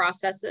 different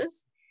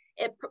processes.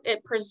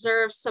 It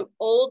preserves some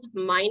old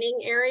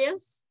mining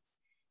areas.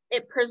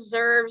 It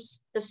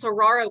preserves the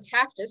saguaro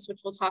cactus,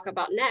 which we'll talk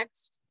about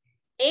next.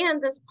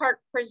 And this park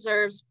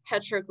preserves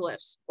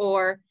petroglyphs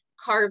or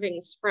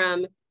carvings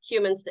from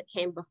humans that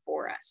came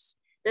before us.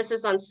 This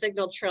is on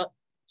Signal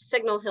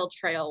Hill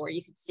Trail, where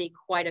you can see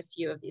quite a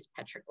few of these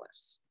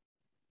petroglyphs.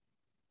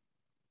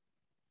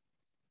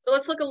 So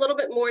let's look a little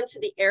bit more into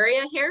the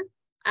area here.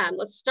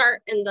 Let's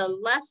start in the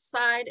left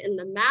side in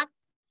the map.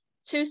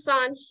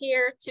 Tucson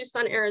here,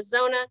 Tucson,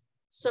 Arizona.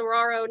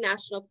 Saguaro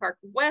National Park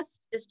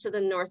West is to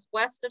the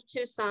northwest of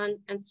Tucson,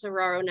 and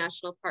Saguaro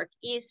National Park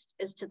East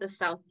is to the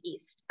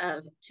southeast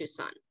of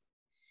Tucson.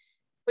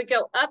 If we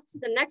go up to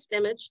the next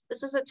image,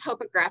 this is a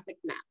topographic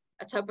map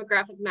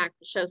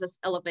that shows us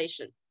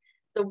elevation.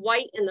 The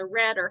white and the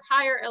red are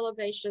higher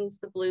elevations,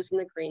 the blues and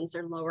the greens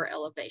are lower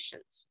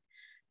elevations.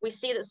 We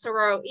see that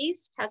Saguaro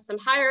East has some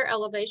higher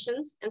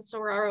elevations and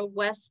Saguaro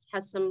West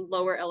has some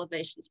lower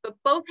elevations, but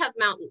both have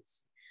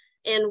mountains.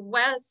 In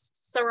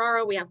West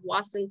Saguaro, we have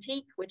Wasson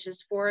Peak, which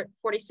is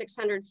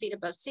 4,600 feet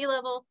above sea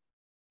level.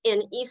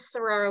 In East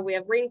Saguaro, we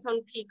have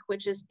Rincon Peak,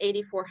 which is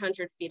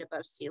 8,400 feet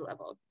above sea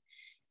level.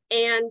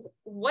 And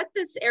what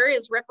this area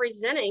is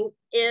representing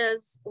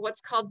is what's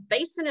called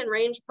basin and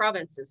range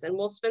provinces. And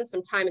we'll spend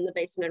some time in the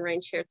basin and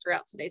range here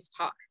throughout today's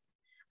talk.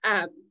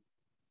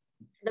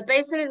 The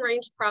basin and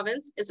range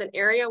province is an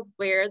area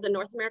where the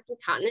North American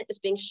continent is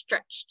being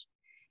stretched.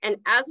 And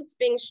as it's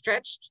being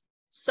stretched,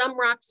 some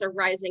rocks are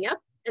rising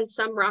up and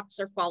some rocks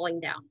are falling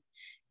down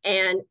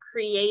and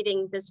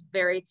creating this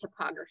varied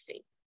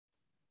topography.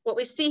 What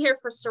we see here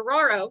for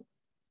Saguaro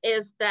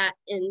is that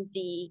in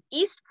the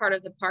east part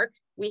of the park,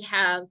 we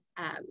have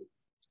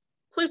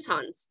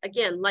plutons,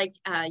 again, like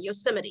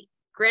Yosemite,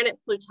 granite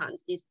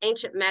plutons, these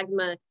ancient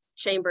magma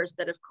chambers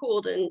that have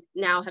cooled and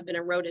now have been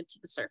eroded to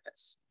the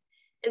surface.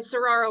 In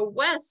Saguaro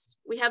West,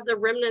 we have the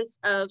remnants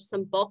of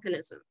some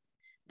volcanism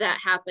that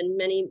happened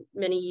many,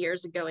 many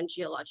years ago in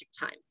geologic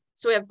time.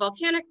 So we have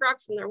volcanic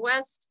rocks in the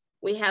west,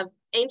 we have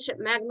ancient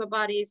magma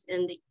bodies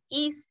in the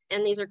east,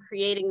 and these are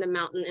creating the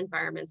mountain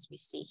environments we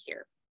see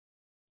here.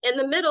 In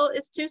the middle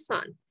is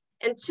Tucson,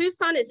 and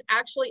Tucson is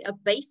actually a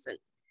basin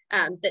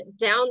that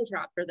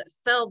downdropped or that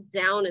fell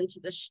down into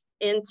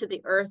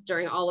the earth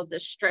during all of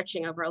this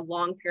stretching over a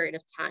long period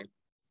of time.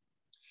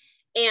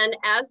 And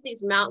as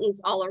these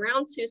mountains all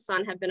around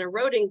Tucson have been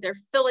eroding, they're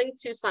filling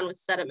Tucson with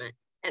sediment.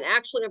 And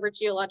actually over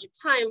geologic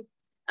time,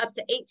 up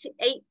to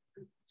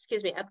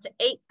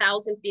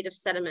 8,000 feet of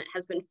sediment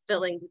has been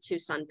filling the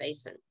Tucson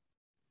basin.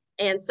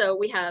 And so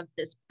we have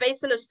this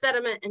basin of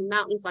sediment and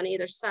mountains on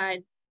either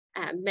side,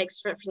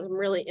 makes for some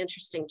really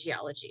interesting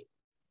geology.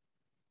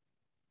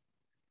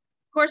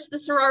 Of course, the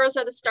saguaros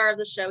are the star of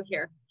the show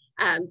here.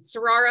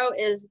 Saguaro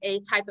is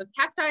a type of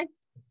cacti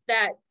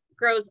that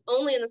grows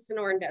only in the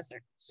Sonoran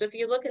Desert. So if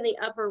you look in the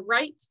upper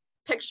right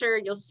picture,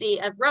 you'll see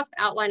a rough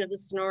outline of the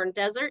Sonoran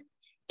Desert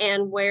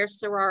and where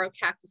saguaro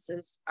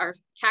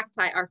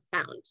cacti are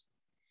found.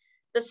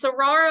 The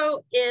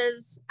saguaro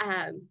is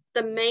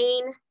the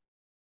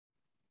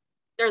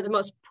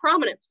most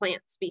prominent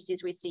plant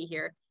species we see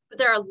here, but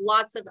there are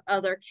lots of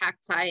other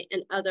cacti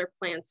and other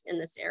plants in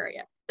this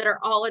area that are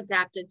all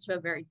adapted to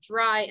a very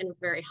dry and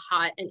very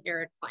hot and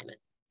arid climate.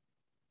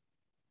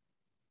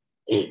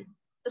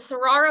 The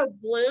saguaro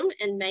bloom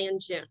in May and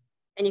June,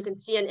 and you can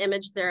see an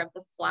image there of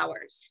the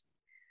flowers.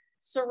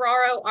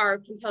 Saguaro are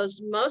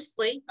composed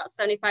mostly, about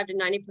 75 to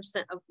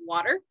 90% of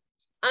water.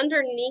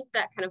 Underneath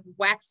that kind of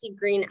waxy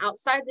green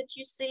outside that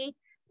you see,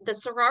 the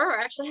saguaro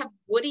actually have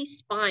woody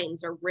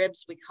spines or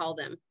ribs, we call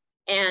them,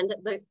 and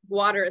the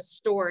water is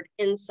stored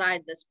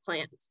inside this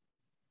plant.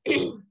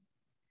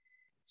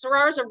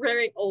 Saguaros are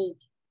very old.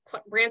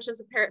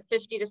 Branches appear at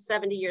 50 to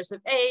 70 years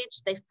of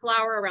age. They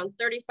flower around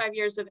 35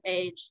 years of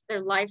age.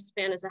 Their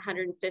lifespan is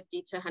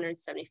 150 to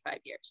 175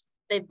 years.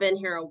 They've been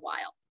here a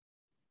while.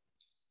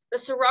 The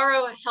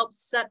saguaro helps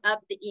set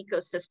up the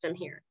ecosystem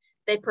here.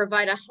 They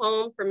provide a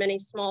home for many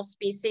small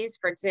species.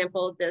 For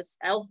example, this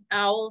elf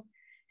owl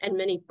and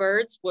many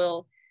birds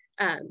will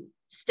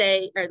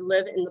stay or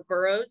live in the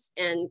burrows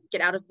and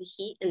get out of the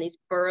heat in these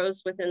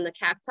burrows within the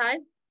cacti.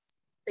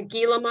 The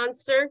Gila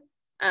monster,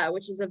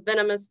 which is a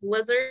venomous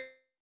lizard,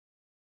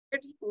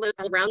 lives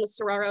around the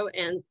saguaro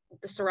and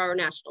the Saguaro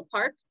National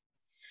Park.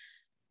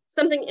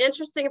 Something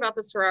interesting about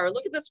the saguaro,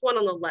 look at this one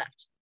on the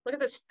left. Look at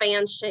this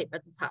fan shape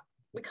at the top.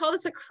 We call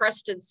this a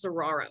crested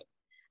saguaro.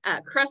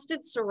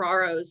 Crested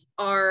saguaros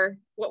are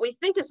what we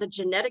think is a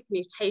genetic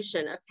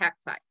mutation of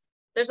cacti.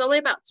 There's only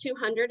about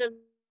 200 of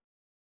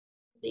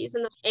these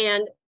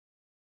and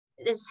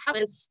this how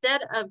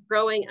instead of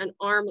growing an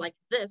arm like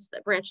this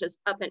that branches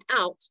up and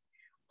out,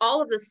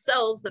 all of the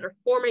cells that are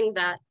forming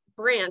that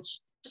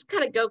branch just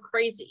kind of go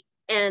crazy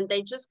and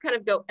they just kind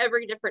of go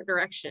every different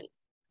direction.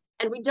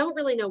 And we don't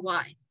really know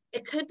why.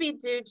 It could be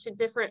due to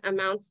different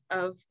amounts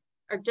of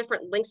or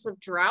different lengths of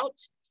drought.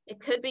 It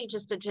could be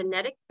just a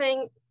genetic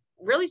thing.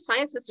 Really,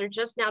 scientists are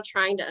just now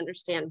trying to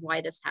understand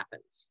why this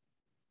happens.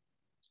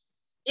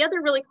 The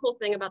other really cool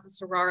thing about the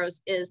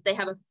saguaros is they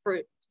have a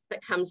fruit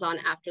that comes on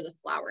after the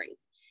flowering.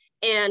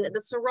 And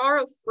the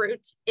saguaro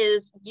fruit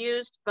is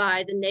used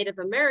by the Native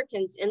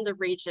Americans in the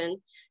region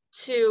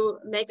to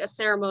make a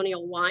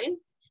ceremonial wine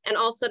and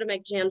also to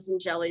make jams and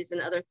jellies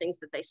and other things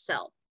that they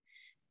sell.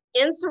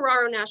 In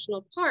Saguaro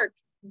National Park,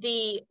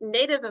 the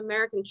Native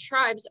American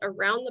tribes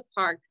around the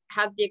park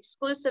have the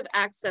exclusive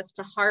access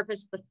to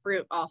harvest the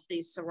fruit off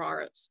these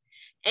saguaros.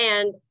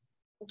 And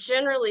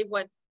generally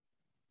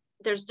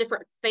there's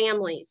different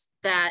families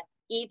that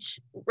each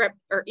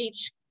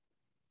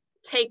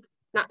take,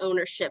 not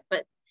ownership,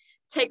 but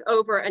take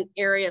over an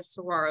area of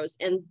saguaros,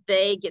 and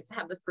they get to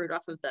have the fruit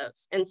off of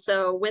those. And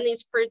so when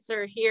these fruits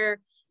are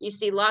here, you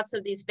see lots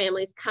of these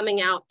families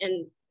coming out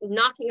and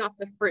knocking off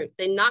the fruit.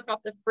 They knock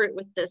off the fruit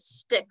with this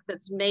stick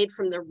that's made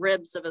from the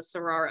ribs of a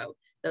saguaro,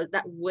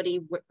 that woody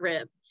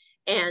rib.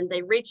 And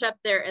they reach up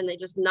there and they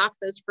just knock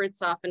those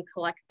fruits off and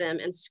collect them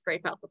and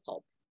scrape out the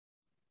pulp.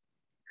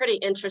 Pretty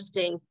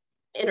interesting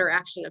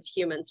interaction of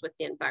humans with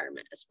the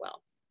environment as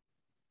well.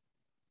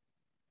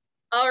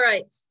 All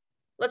right.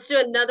 Let's do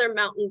another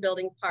mountain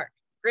building park,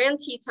 Grand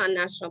Teton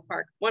National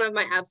Park, one of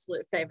my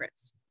absolute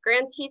favorites.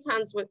 Grand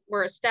Tetons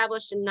were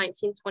established in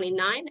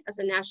 1929 as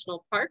a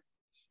national park.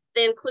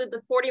 They include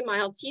the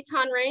 40-mile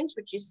Teton Range,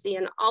 which you see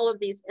in all of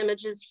these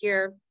images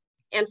here,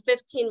 and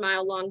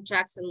 15-mile-long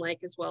Jackson Lake,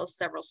 as well as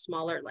several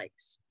smaller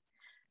lakes.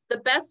 The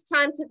best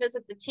time to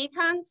visit the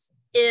Tetons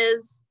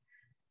is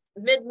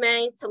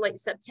mid-May to late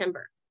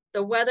September.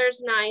 The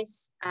weather's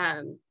nice,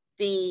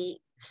 the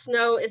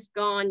snow is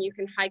gone, you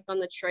can hike on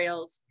the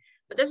trails.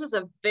 But this is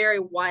a very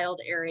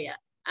wild area.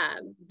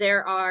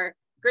 There are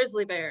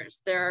grizzly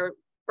bears, there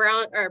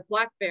are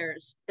black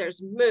bears,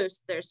 there's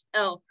moose, there's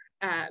elk.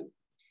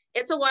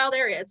 It's a wild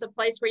area. It's a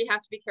place where you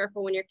have to be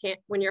careful when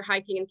you're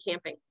hiking and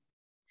camping.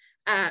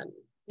 The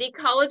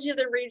ecology of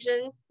the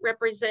region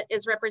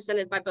is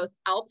represented by both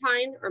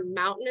alpine or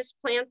mountainous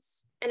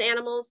plants and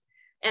animals,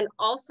 and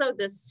also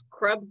this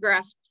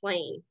scrubgrass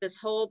plain, this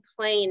whole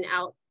plain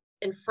out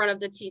in front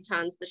of the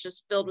Tetons that's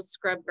just filled with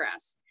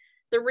scrubgrass.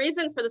 The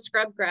reason for the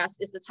scrubgrass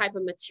is the type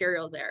of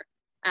material there.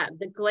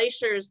 The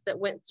glaciers that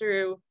went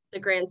through the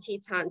Grand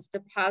Tetons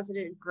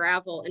deposited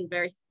gravel and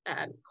very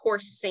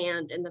coarse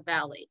sand in the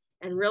valley.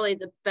 And really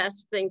the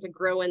best thing to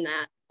grow in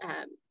that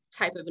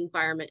type of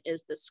environment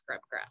is the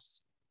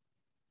scrubgrass.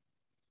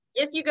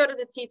 If you go to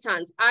the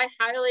Tetons, I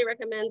highly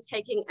recommend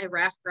taking a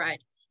raft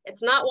ride.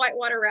 It's not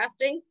whitewater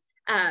rafting.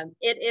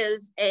 It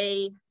is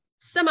a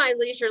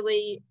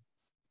semi-leisurely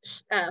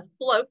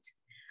float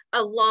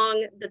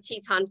along the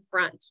Teton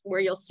front where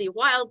you'll see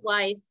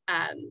wildlife.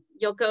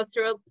 You'll go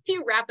through a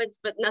few rapids,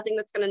 but nothing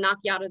that's going to knock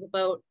you out of the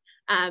boat,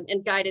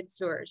 and guided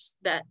tours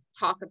that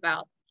talk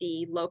about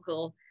the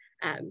local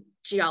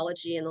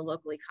geology and the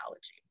local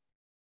ecology.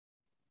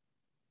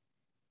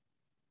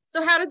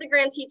 So how did the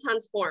Grand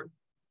Tetons form?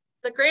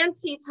 The Grand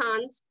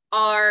Tetons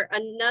are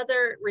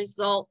another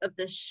result of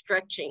the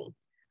stretching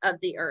of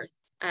the earth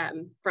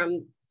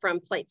from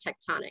plate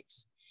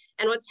tectonics.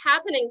 And what's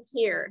happening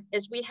here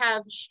is we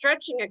have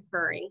stretching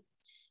occurring,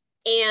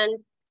 and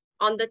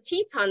on the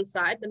Teton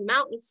side, the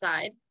mountain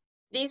side,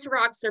 these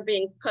rocks are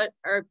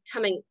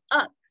coming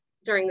up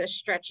during this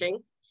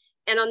stretching.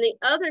 And on the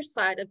other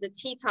side of the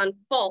Teton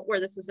fault where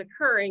this is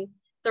occurring,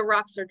 the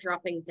rocks are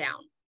dropping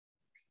down.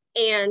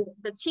 And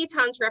the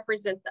Tetons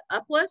represent the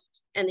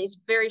uplift and these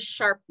very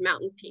sharp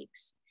mountain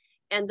peaks.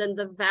 And then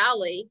the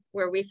valley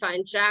where we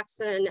find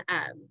Jackson,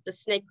 the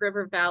Snake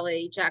River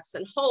Valley,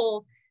 Jackson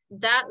Hole,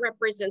 that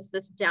represents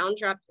this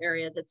downdrop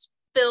area that's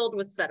filled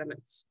with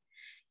sediments.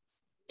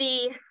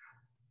 The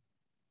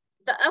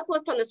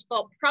uplift on this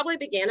fault probably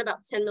began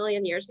about 10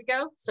 million years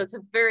ago. So it's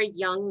a very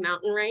young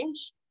mountain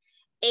range.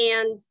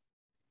 And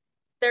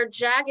they're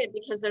jagged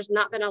because there's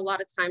not been a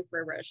lot of time for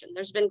erosion.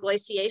 There's been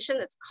glaciation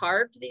that's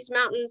carved these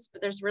mountains,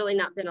 but there's really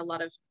not been a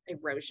lot of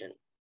erosion.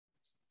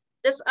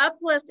 This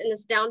uplift and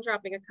this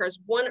downdropping occurs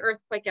one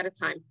earthquake at a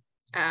time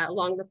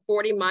along the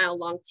 40-mile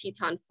long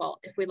Teton Fault.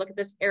 If we look at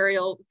this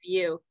aerial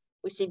view,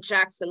 we see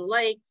Jackson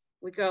Lake,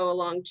 we go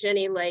along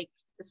Jenny Lake,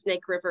 the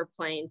Snake River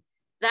Plain.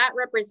 That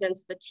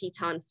represents the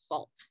Teton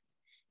Fault.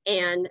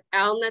 And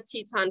on the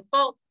Teton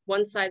Fault,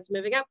 one side's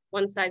moving up,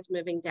 one side's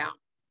moving down.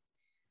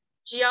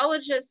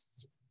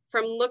 Geologists,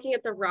 from looking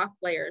at the rock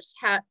layers,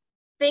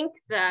 think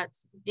that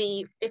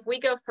if we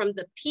go from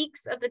the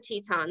peaks of the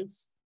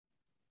Tetons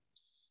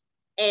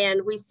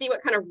and we see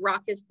what kind of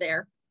rock is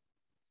there,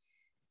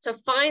 to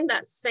find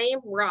that same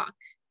rock,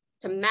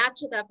 to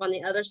match it up on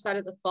the other side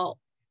of the fault,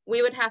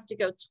 we would have to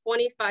go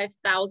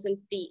 25,000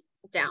 feet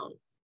down.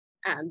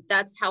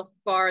 That's how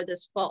far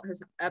this fault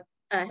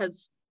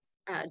has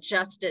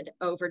adjusted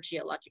over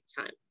geologic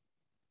time.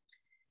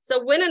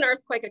 So when an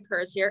earthquake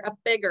occurs here, a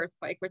big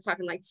earthquake, we're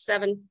talking like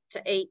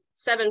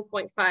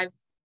 7.5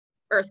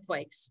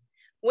 earthquakes.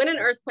 When an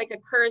earthquake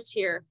occurs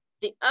here,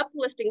 the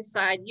uplifting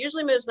side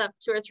usually moves up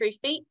 2 or 3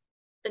 feet.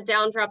 The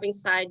downdropping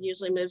side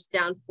usually moves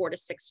down 4 to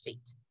 6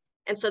 feet.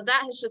 And so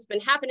that has just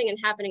been happening and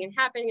happening and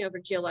happening over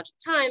geologic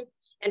time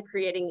and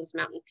creating these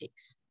mountain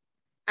peaks.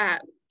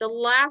 The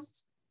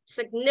last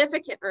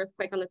significant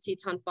earthquake on the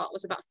Teton Fault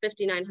was about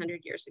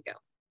 5,900 years ago.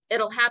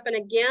 It'll happen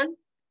again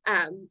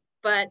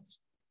but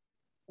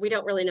we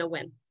don't really know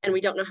when, and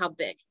we don't know how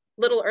big.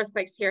 Little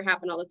earthquakes here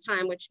happen all the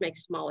time, which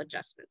makes small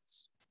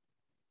adjustments.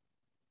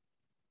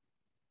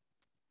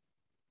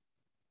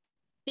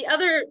 The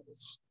other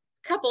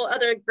couple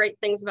other great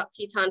things about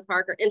Teton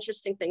Park, or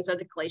interesting things, are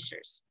the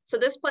glaciers. So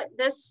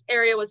this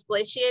area was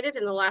glaciated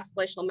in the last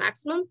glacial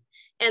maximum,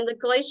 and the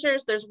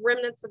glaciers, there's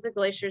remnants of the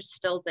glaciers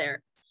still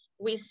there.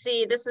 We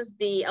see, this is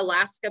the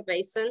Alaska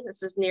Basin.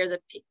 This is near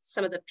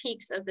some of the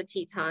peaks of the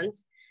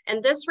Tetons.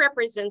 And this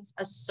represents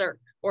a cirque,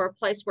 or a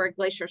place where a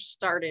glacier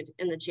started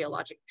in the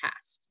geologic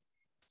past.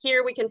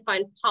 Here we can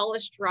find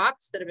polished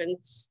rocks that have been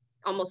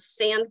almost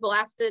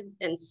sandblasted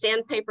and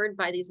sandpapered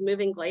by these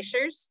moving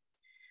glaciers.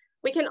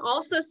 We can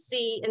also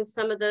see in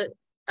some of the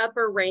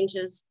upper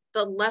ranges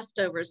the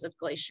leftovers of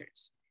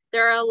glaciers.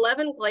 There are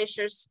 11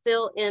 glaciers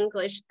still in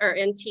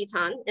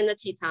the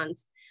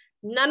Tetons.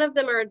 None of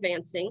them are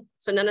advancing,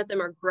 so none of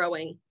them are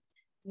growing.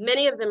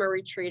 Many of them are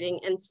retreating,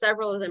 and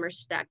several of them are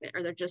stagnant,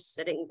 or they're just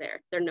sitting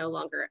there. They're no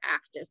longer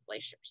active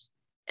glaciers.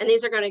 And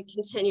these are going to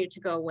continue to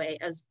go away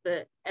as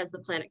the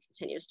planet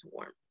continues to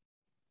warm.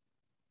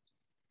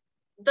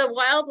 The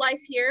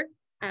wildlife here,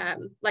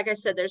 like I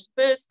said, there's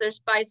moose, there's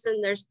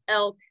bison, there's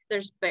elk,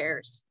 there's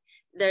bears.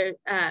 This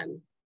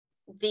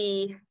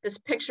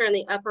picture in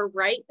the upper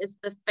right is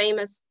the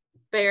famous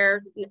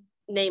bear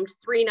named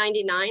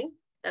 399.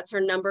 That's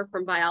her number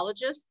from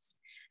biologists.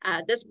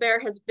 This bear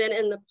has been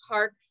in the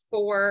park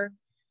for,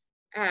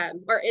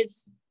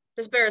 this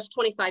bear is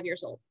 25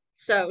 years old.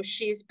 So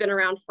she's been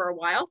around for a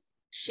while.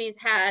 She's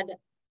had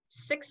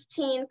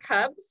 16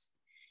 cubs.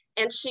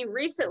 And she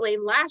recently,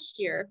 last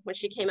year, when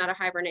she came out of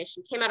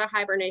hibernation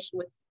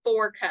with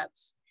 4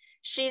 cubs.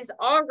 She's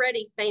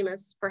already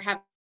famous for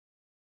having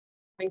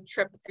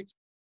tripped every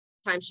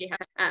time she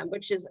has,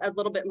 which is a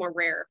little bit more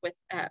rare with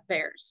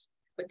bears,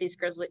 with these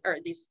grizzly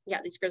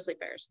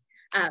bears.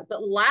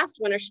 But last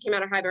winter, she came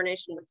out of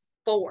hibernation with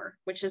 4,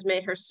 which has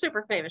made her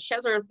super famous. She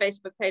has her own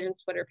Facebook page and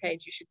Twitter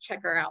page. You should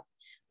check her out.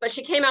 But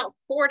she came out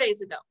 4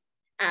 days ago.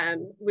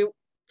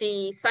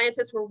 The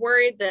scientists were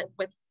worried that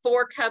with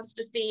 4 cubs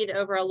to feed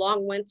over a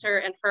long winter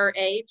and her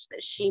age,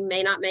 that she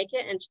may not make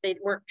it, and they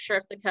weren't sure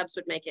if the cubs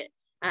would make it.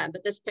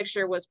 But this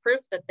picture was proof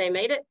that they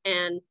made it,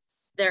 and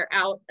they're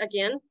out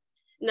again.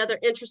 Another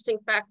interesting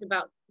fact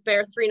about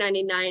bear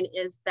 399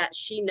 is that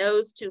she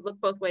knows to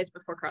look both ways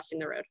before crossing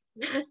the road.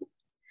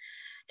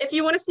 If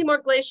you want to see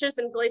more glaciers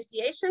and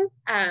glaciation,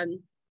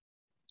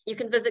 you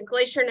can visit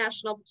Glacier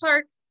National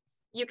Park.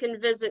 You can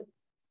visit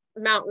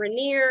Mount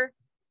Rainier.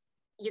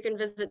 You can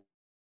visit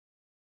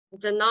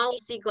Denali,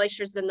 see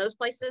glaciers in those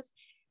places.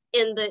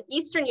 In the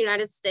eastern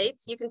United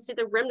States, you can see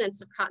the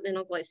remnants of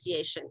continental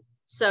glaciation.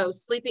 So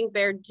Sleeping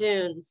Bear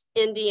Dunes,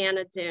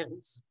 Indiana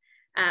Dunes,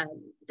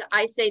 the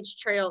Ice Age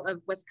Trail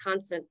of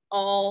Wisconsin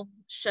all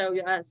show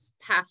us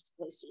past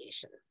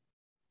glaciation.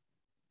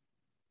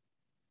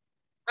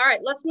 All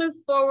right, let's move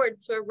forward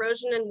to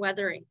erosion and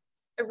weathering.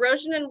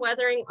 Erosion and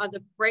weathering are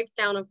the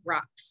breakdown of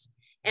rocks.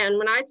 And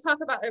when I talk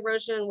about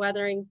erosion and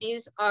weathering,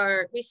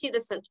 we see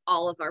this in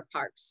all of our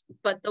parks,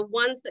 but the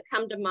ones that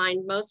come to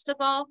mind most of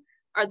all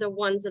are the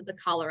ones of the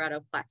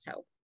Colorado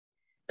Plateau.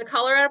 The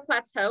Colorado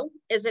Plateau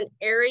is an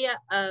area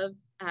of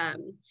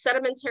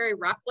sedimentary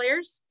rock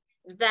layers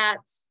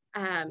that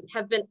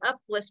have been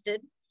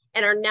uplifted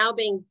and are now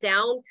being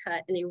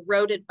downcut and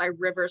eroded by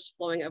rivers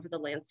flowing over the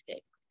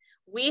landscape.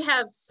 We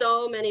have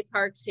so many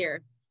parks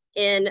here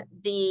in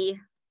the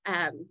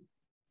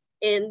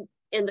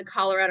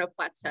Colorado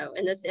Plateau.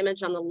 And this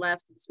image on the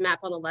left, this map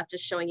on the left, is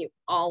showing you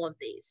all of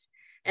these.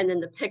 And then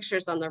the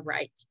pictures on the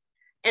right.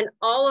 And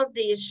all of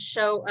these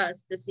show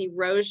us this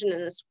erosion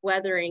and this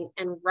weathering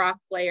and rock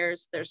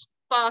layers. There's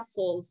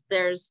fossils,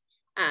 there's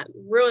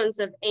ruins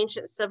of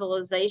ancient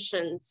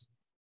civilizations.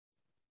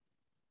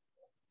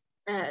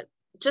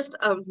 Just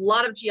a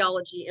lot of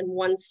geology in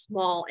one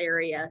small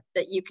area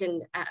that you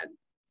can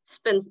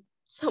spend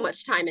so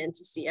much time in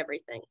to see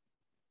everything.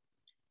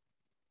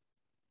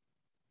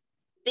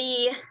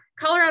 The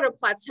Colorado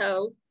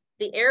Plateau,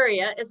 the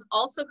area, is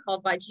also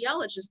called by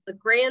geologists the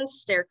Grand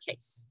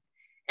Staircase.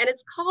 And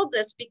it's called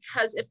this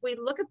because if we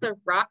look at the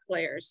rock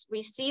layers,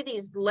 we see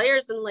these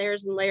layers and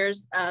layers and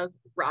layers of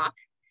rock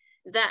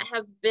that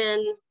have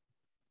been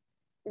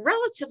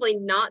relatively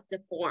not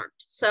deformed.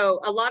 So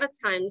a lot of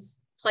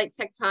times, plate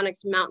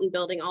tectonics, mountain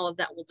building, all of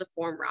that will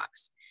deform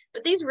rocks.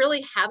 But these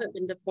really haven't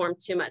been deformed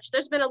too much.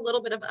 There's been a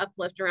little bit of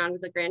uplift around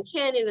the Grand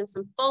Canyon and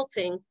some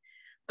faulting.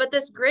 But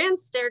this Grand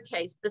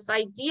Staircase, this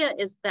idea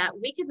is that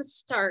we can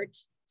start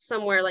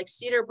somewhere like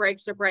Cedar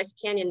Breaks or Bryce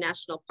Canyon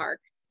National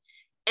Park,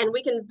 and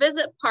we can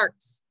visit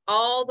parks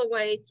all the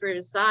way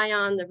through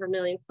Zion, the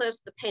Vermilion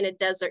Cliffs, the Painted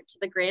Desert to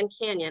the Grand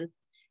Canyon,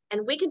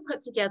 and we can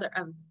put together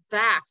a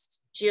vast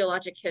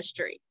geologic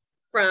history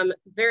from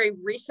very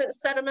recent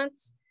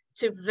sediments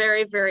to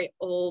very, very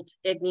old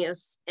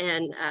igneous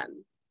and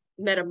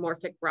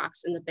metamorphic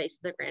rocks in the base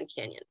of the Grand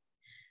Canyon.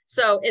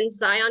 So in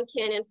Zion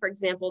Canyon, for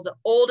example, the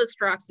oldest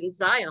rocks in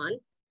Zion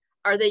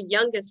are the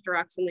youngest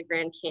rocks in the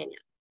Grand Canyon.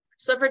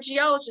 So for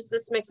geologists,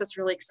 this makes us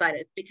really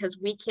excited because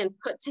we can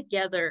put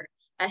together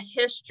a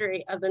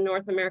history of the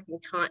North American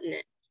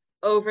continent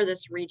over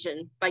this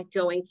region by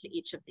going to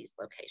each of these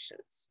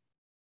locations.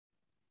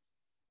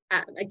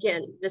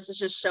 Again, this is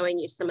just showing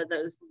you some of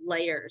those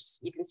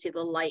layers. You can see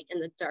the light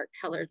and the dark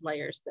colored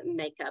layers that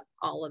make up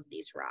all of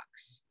these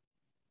rocks.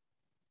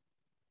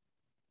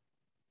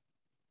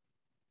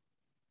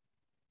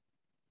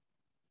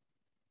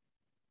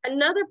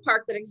 Another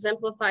park that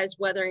exemplifies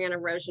weathering and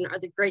erosion are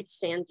the Great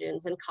Sand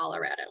Dunes in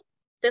Colorado.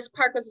 This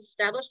park was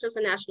established as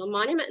a national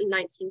monument in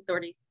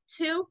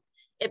 1932.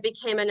 It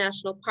became a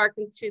national park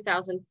in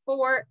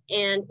 2004,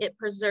 and it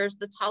preserves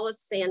the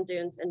tallest sand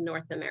dunes in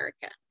North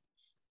America.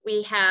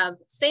 We have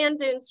sand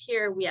dunes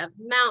here, we have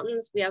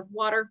mountains, we have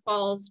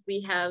waterfalls,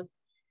 we have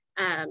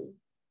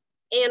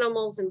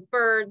animals and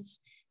birds.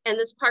 And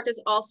this park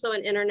is also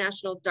an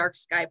international dark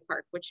sky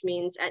park, which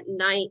means at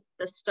night,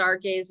 the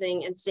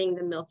stargazing and seeing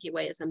the Milky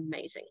Way is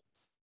amazing.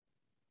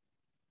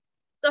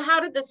 So how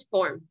did this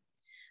form?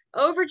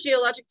 Over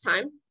geologic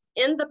time,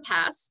 in the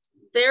past,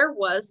 there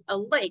was a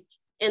lake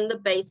in the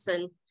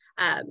basin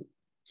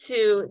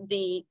to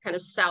the kind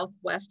of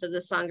southwest of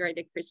the Sangre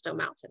de Cristo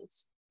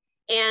Mountains.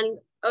 And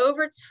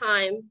over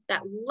time,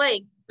 that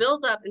lake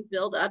built up,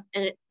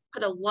 and it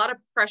put a lot of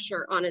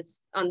pressure on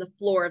the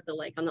floor of the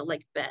lake, on the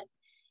lake bed.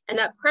 And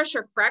that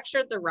pressure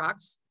fractured the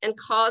rocks and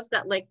caused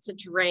that lake to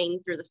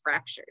drain through the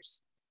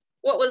fractures.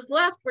 What was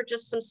left were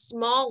just some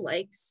small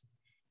lakes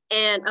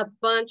and a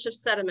bunch of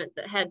sediment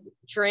that had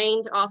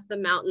drained off the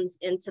mountains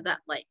into that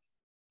lake.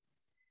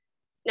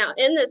 Now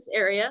in this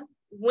area,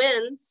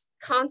 winds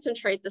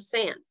concentrate the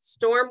sand.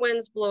 Storm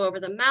winds blow over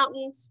the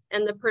mountains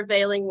and the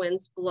prevailing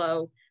winds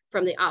blow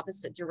from the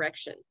opposite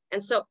direction.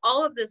 And so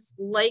all of this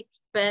lake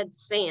bed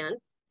sand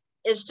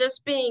is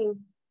just being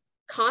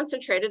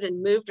concentrated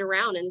and moved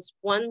around in this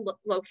one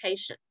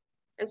location.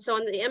 And so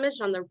in the image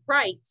on the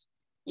right,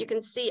 you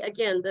can see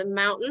again the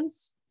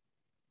mountains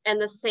and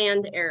the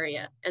sand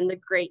area and the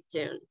Great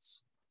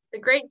Dunes. The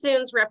Great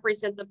Dunes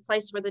represent the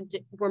place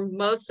where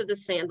most of the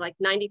sand, like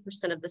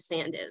 90% of the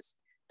sand is.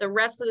 The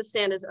rest of the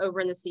sand is over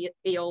in the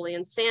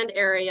Aeolian sand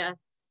area.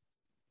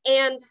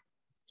 And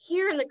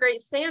here in the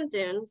Great Sand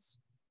Dunes,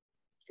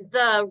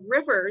 the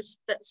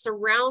rivers that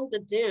surround the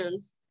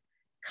dunes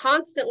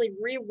constantly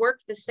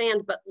rework the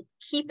sand, but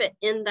keep it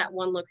in that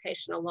one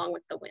location along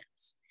with the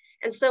winds.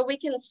 And so we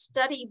can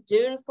study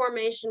dune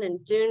formation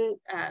and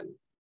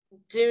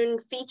dune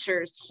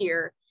features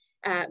here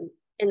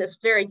in this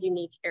very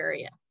unique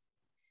area.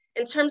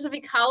 In terms of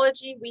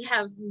ecology, we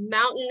have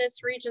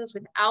mountainous regions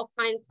with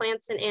alpine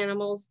plants and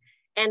animals,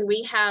 and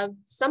we have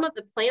some of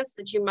the plants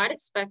that you might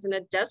expect in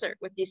a desert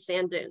with these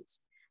sand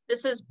dunes.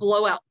 This is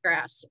blowout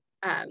grass.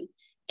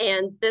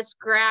 And this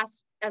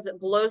grass, as it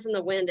blows in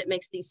the wind, it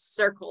makes these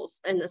circles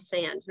in the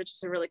sand, which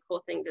is a really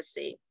cool thing to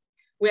see.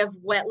 We have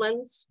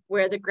wetlands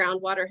where the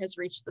groundwater has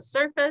reached the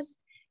surface,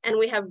 and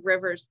we have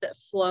rivers that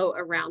flow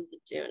around the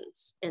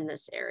dunes in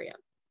this area.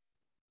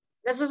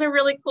 This is a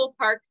really cool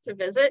park to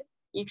visit.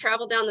 You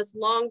travel down this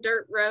long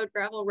dirt road,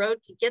 gravel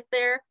road to get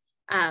there,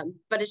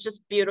 but it's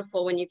just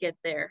beautiful when you get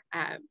there.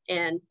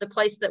 And the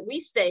place that we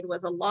stayed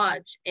was a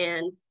lodge,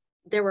 and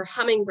there were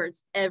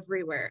hummingbirds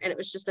everywhere, and it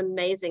was just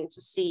amazing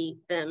to see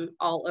them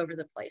all over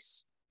the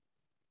place.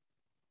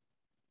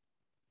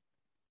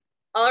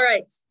 All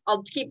right,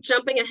 I'll keep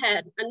jumping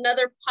ahead.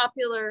 Another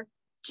popular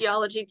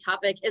geology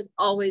topic is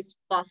always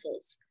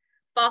fossils.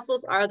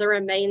 Fossils are the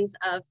remains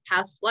of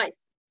past life,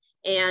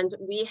 and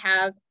we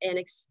have an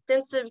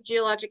extensive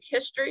geologic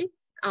history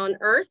on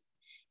Earth,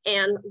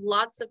 and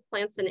lots of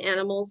plants and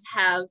animals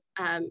have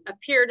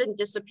appeared and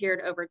disappeared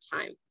over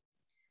time.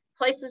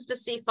 Places to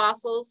see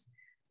fossils.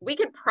 We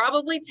could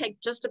probably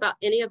take just about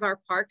any of our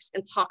parks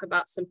and talk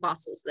about some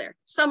fossils there.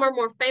 Some are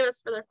more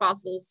famous for their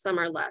fossils, some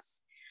are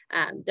less.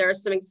 There are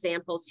some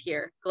examples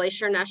here.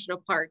 Glacier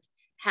National Park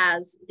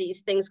has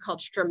these things called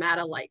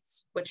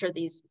stromatolites, which are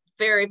these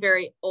very,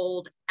 very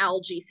old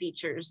algae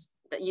features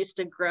that used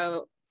to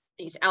grow,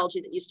 these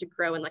algae that used to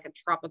grow in like a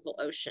tropical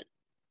ocean.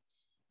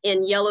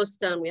 In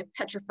Yellowstone, we have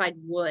petrified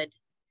wood.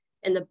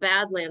 In the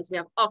Badlands, we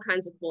have all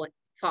kinds of cool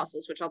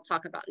fossils, which I'll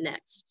talk about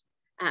next.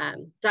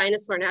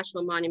 Dinosaur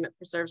National Monument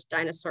preserves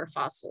dinosaur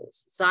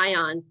fossils.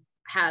 Zion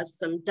has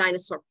some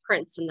dinosaur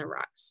prints in the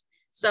rocks.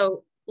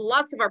 So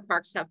lots of our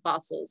parks have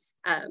fossils.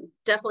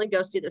 Definitely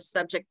go see the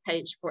subject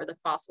page for the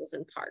fossils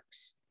in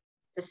parks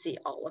to see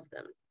all of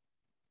them.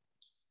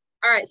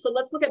 All right, so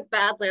let's look at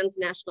Badlands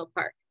National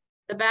Park.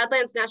 The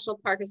Badlands National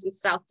Park is in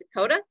South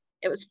Dakota.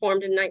 It was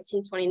formed in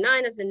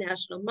 1929 as a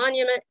national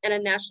monument and a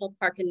national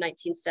park in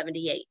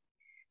 1978.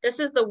 This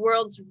is the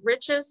world's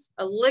richest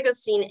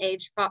Oligocene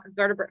age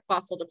vertebrate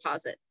fossil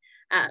deposit.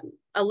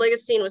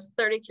 Oligocene was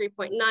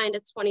 33.9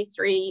 to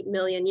 23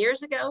 million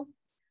years ago.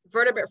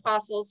 Vertebrate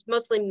fossils,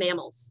 mostly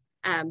mammals.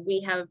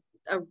 We have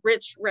a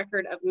rich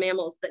record of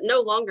mammals that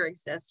no longer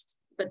exist,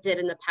 but did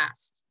in the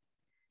past.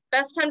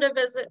 Best time to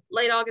visit,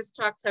 late August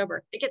to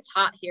October. It gets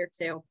hot here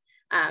too.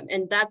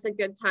 And that's a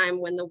good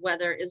time when the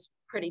weather is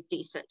pretty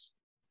decent.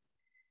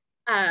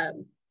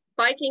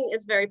 Biking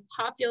is very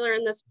popular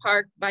in this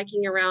park,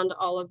 biking around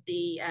all of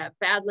the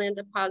badland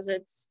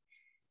deposits.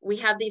 We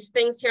have these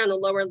things here on the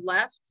lower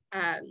left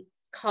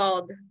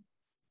called,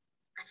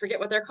 I forget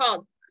what they're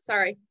called,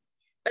 sorry.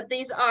 But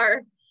these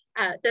are,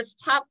 this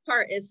top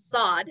part is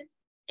sod,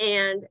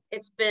 and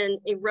it's been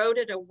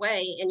eroded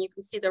away, and you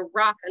can see the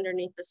rock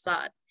underneath the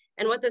sod.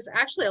 And what this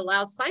actually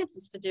allows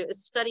scientists to do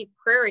is study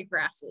prairie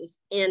grasses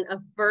in a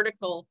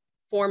vertical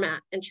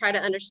format and try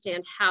to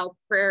understand how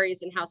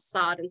prairies and how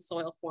sod and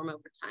soil form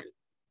over time.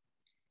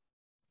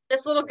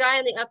 This little guy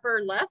in the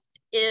upper left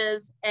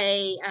is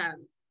a,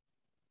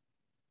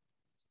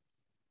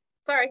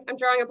 sorry, I'm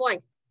drawing a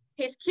blank.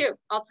 He's cute.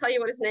 I'll tell you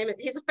what his name is.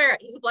 He's a ferret.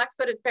 He's a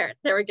black-footed ferret.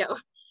 There we go.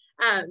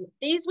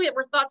 These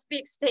were thought to be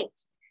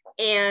extinct,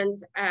 and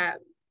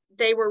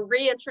they were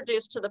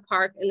reintroduced to the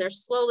park, and they're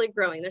slowly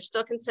growing. They're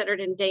still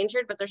considered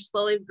endangered, but they're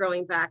slowly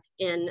growing back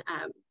in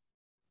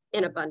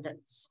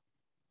abundance.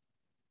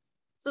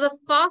 So the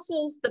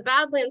fossils, the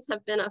Badlands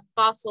have been a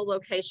fossil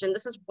location.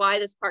 This is why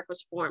this park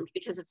was formed,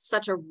 because it's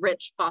such a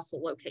rich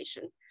fossil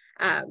location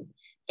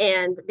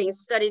and being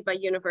studied by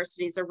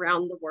universities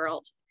around the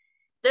world.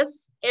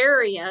 This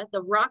area,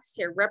 the rocks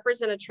here,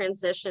 represent a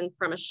transition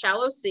from a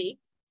shallow sea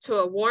to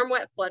a warm,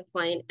 wet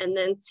floodplain, and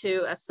then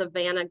to a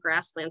savanna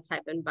grassland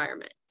type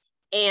environment.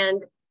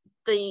 And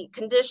the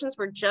conditions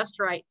were just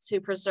right to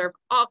preserve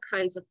all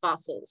kinds of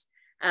fossils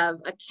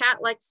of a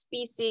cat-like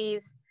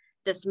species,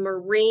 this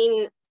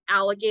marine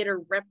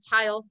alligator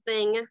reptile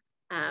thing,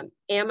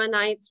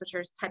 ammonites, which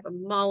are a type of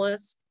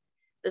mollusk,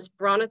 this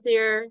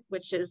brontotherium,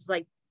 which is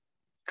like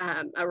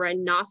a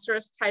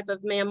rhinoceros type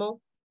of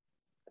mammal.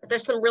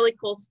 There's some really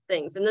cool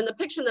things. And then the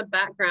picture in the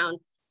background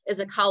is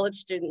a college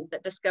student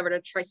that discovered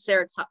a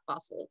triceratop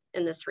fossil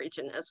in this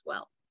region as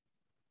well.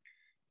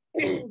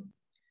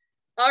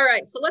 All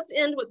right, so let's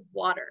end with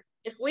water.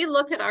 If we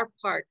look at our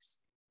parks,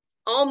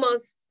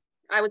 almost,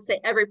 I would say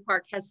every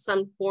park has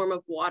some form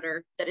of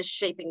water that is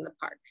shaping the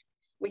park.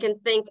 We can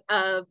think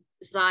of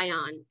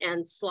Zion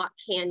and Slot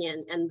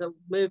Canyon and the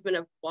movement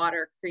of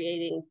water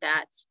creating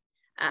that,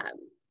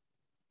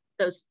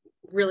 those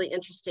really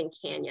interesting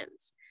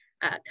canyons.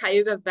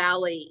 Cayuga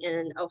Valley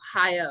in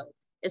Ohio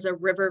is a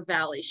river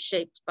valley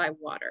shaped by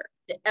water.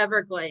 The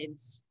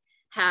Everglades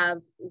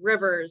have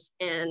rivers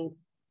and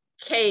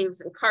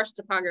caves and karst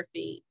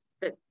topography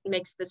that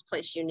makes this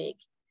place unique.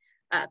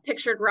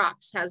 Pictured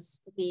Rocks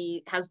has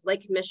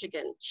Lake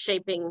Michigan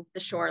shaping the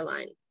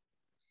shoreline.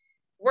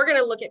 We're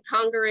gonna look at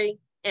Congaree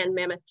and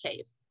Mammoth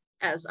Cave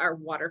as our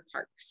water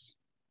parks.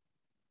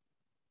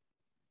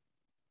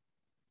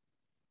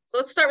 So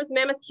let's start with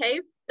Mammoth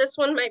Cave. This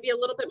one might be a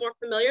little bit more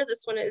familiar.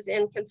 This one is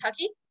in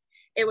Kentucky.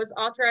 It was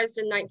authorized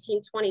in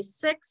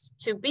 1926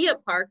 to be a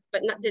park,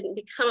 but didn't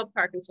become a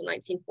park until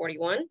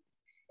 1941.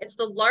 It's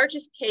the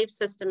largest cave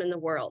system in the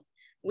world.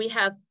 We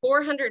have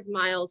 400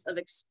 miles of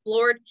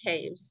explored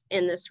caves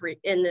in this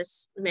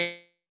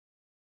Mammoth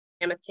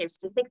Cave.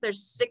 So I think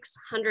there's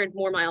 600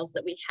 more miles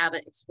that we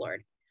haven't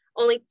explored.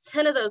 Only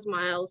 10 of those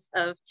miles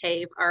of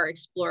cave are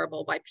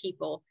explorable by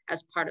people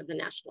as part of the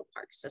national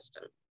park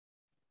system.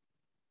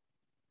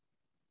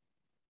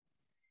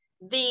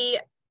 The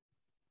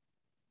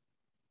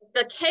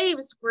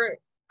caves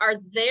are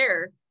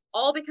there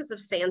all because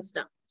of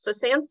sandstone. So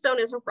sandstone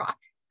is a rock,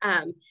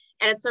 and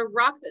it's a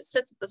rock that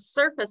sits at the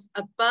surface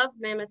above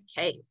Mammoth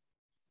Cave.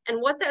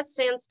 And what that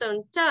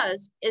sandstone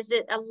does is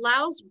it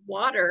allows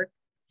water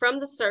from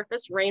the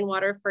surface,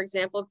 rainwater, for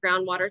example,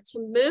 groundwater, to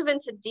move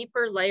into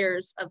deeper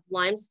layers of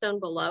limestone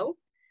below,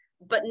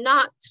 but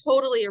not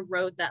totally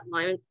erode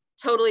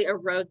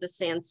the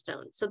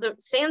sandstone. So the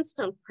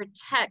sandstone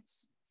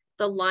protects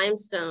the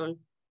limestone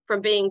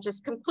from being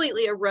just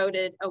completely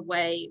eroded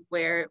away,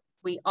 where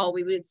all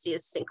we would see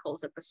is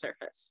sinkholes at the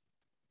surface.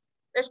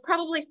 There's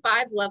probably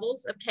 5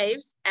 levels of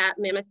caves at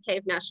Mammoth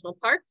Cave National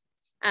Park.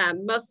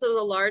 Most of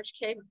the large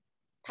cave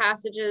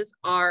passages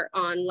are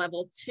on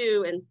level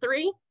 2 and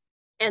 3.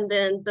 And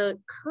then the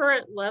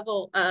current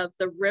level of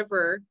the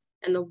river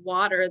and the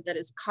water that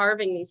is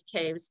carving these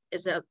caves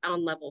is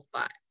on level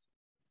 5.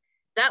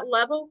 That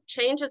level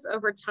changes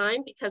over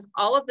time because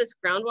all of this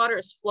groundwater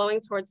is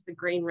flowing towards the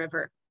Green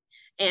River.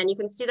 And you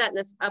can see that in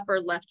this upper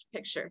left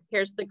picture.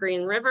 Here's the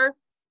Green River.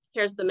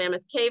 Here's the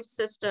Mammoth Cave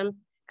system.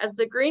 As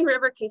the Green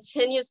River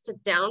continues to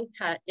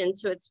downcut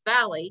into its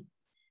valley,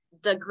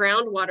 the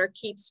groundwater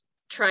keeps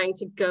trying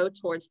to go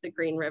towards the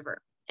Green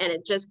River, and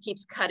it just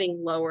keeps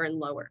cutting lower and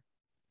lower.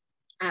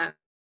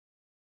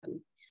 You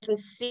can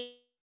see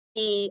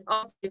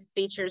also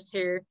features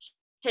here.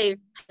 Cave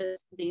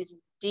has these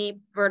deep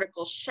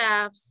vertical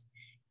shafts.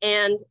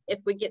 And if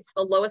we get to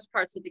the lowest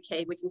parts of the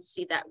cave, we can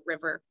see that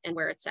river and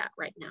where it's at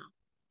right now.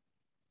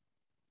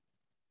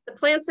 The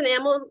plants and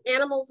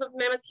animals of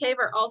Mammoth Cave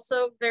are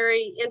also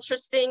very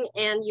interesting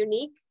and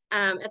unique.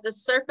 At the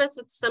surface,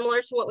 it's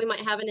similar to what we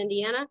might have in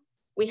Indiana.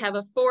 We have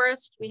a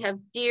forest, we have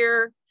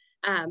deer,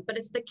 but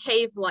it's the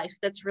cave life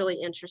that's really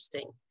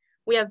interesting.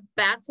 We have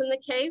bats in the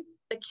cave.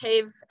 The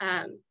cave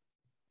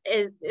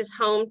is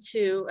home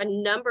to a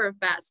number of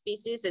bat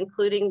species,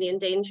 including the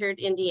endangered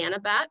Indiana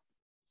bat.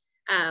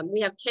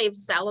 We have cave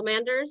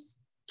salamanders,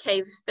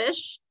 cave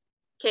fish,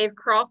 cave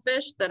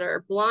crawfish that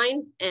are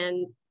blind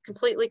and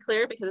completely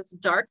clear because it's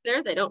dark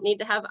there. They don't need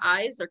to have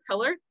eyes or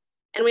color.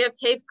 And we have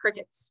cave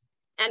crickets.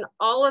 And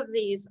all of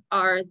these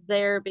are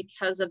there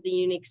because of the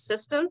unique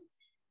system.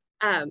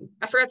 I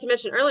forgot to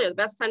mention earlier, the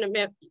best time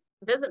to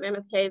visit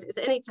Mammoth Cave is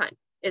anytime.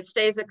 It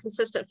stays a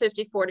consistent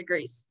 54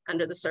 degrees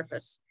under the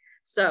surface.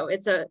 So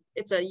it's a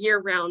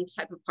year-round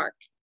type of park.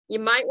 You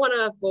might want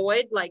to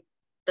avoid like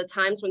the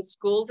times when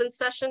school's in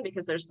session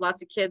because there's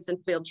lots of kids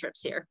and field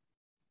trips here.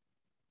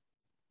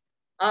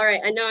 All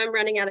right, I know I'm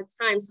running out of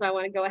time, so I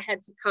want to go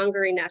ahead to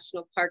Congaree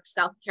National Park,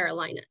 South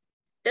Carolina.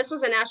 This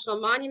was a national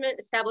monument,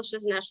 established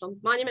as a national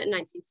monument in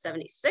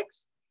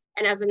 1976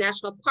 and as a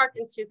national park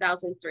in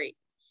 2003.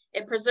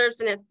 It preserves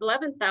an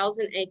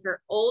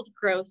 11,000-acre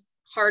old-growth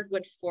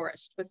hardwood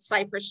forest with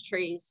cypress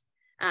trees,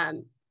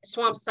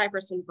 swamp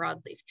cypress and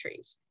broadleaf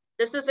trees.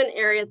 This is an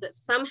area that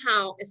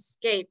somehow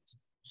escaped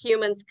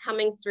humans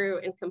coming through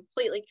and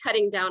completely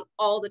cutting down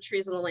all the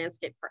trees in the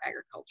landscape for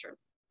agriculture.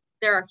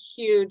 There are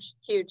huge,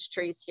 huge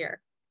trees here.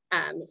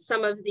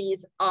 Some of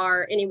these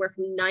are anywhere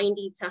from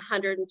 90 to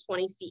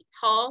 120 feet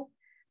tall,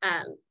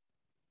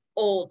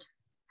 old,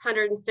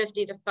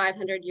 150 to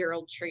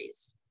 500-year-old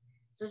trees.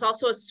 This is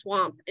also a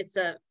swamp. It's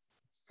a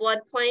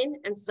floodplain,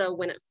 and so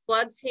when it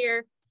floods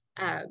here,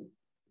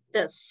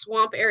 the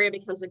swamp area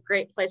becomes a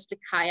great place to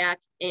kayak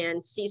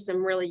and see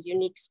some really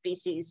unique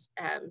species.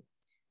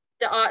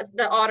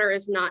 The otter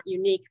is not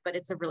unique, but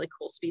it's a really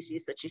cool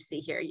species that you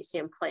see here. You see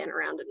them playing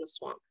around in the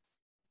swamp.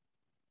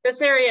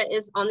 This area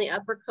is on the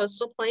upper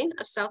coastal plain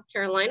of South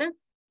Carolina,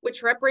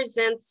 which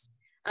represents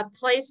a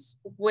place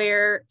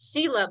where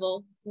sea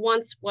level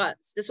once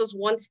was. This was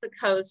once the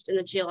coast in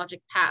the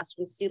geologic past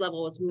when sea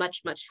level was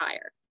much, much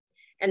higher.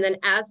 And then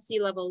as sea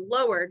level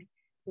lowered,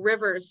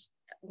 rivers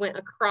went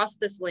across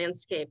this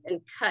landscape and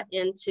cut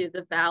into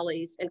the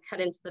valleys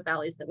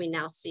that we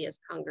now see as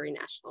Congaree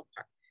National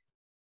Park.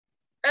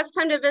 Best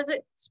time to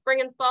visit,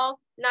 spring and fall,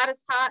 not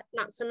as hot,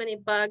 not so many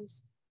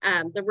bugs.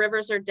 The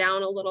rivers are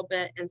down a little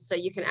bit, and so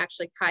you can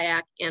actually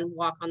kayak and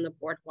walk on the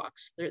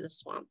boardwalks through the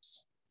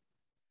swamps.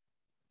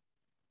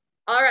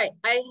 All right,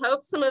 I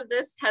hope some of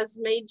this has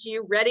made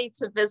you ready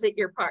to visit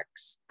your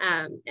parks.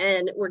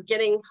 And we're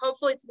getting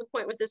hopefully to the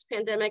point with this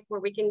pandemic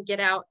where we can get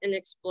out and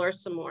explore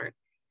some more.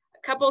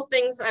 A couple of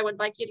things I would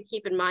like you to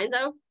keep in mind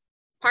though.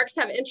 Parks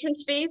have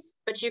entrance fees,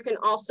 but you can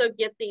also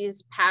get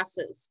these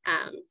passes,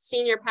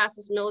 senior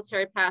passes,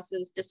 military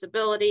passes,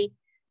 disability.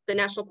 The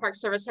National Park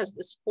Service has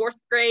this 4th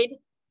grade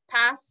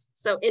pass.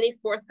 So any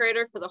 4th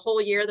grader for the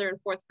whole year they're in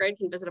 4th grade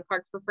can visit a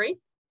park for free.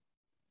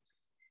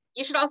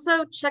 You should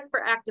also check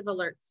for active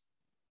alerts.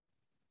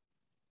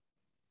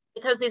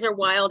 Because these are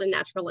wild and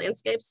natural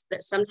landscapes,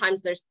 that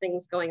sometimes there's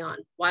things going on,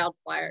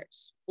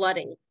 wildfires,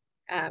 flooding,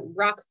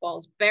 rock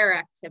falls, bear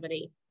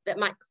activity that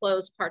might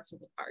close parts of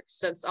the parks.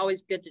 So it's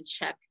always good to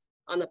check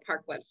on the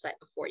park website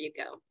before you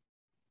go.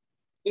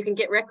 You can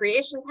get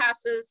recreation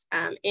passes,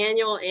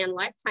 annual and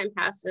lifetime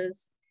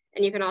passes,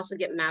 and you can also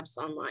get maps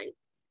online.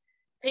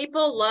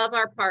 People love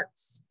our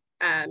parks.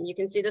 You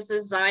can see this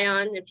is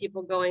Zion and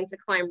people going to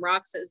climb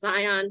rocks at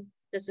Zion.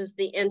 This is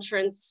the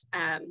entrance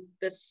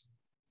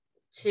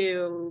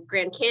to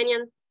Grand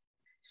Canyon.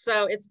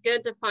 So it's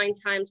good to find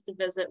times to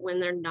visit when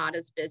they're not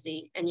as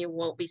busy and you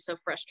won't be so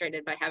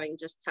frustrated by having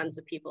just tons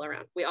of people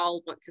around. We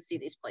all want to see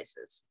these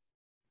places.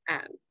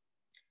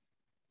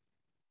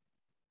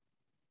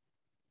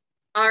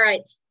 All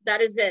right, that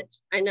is it.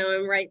 I know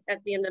I'm right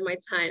at the end of my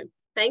time.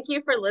 Thank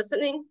you for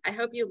listening. I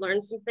hope you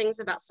learned some things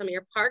about some of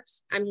your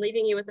parks. I'm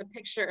leaving you with a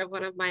picture of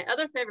one of my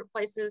other favorite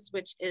places,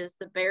 which is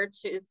the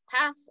Beartooth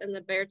Pass and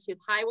the Beartooth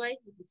Highway.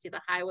 You can see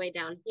the highway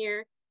down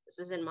here. This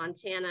is in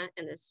Montana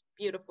and this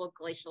beautiful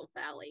glacial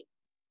valley.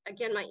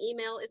 Again, my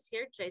email is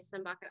here,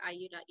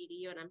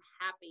 jsumbach@iu.edu, and I'm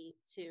happy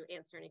to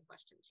answer any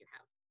questions you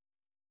have.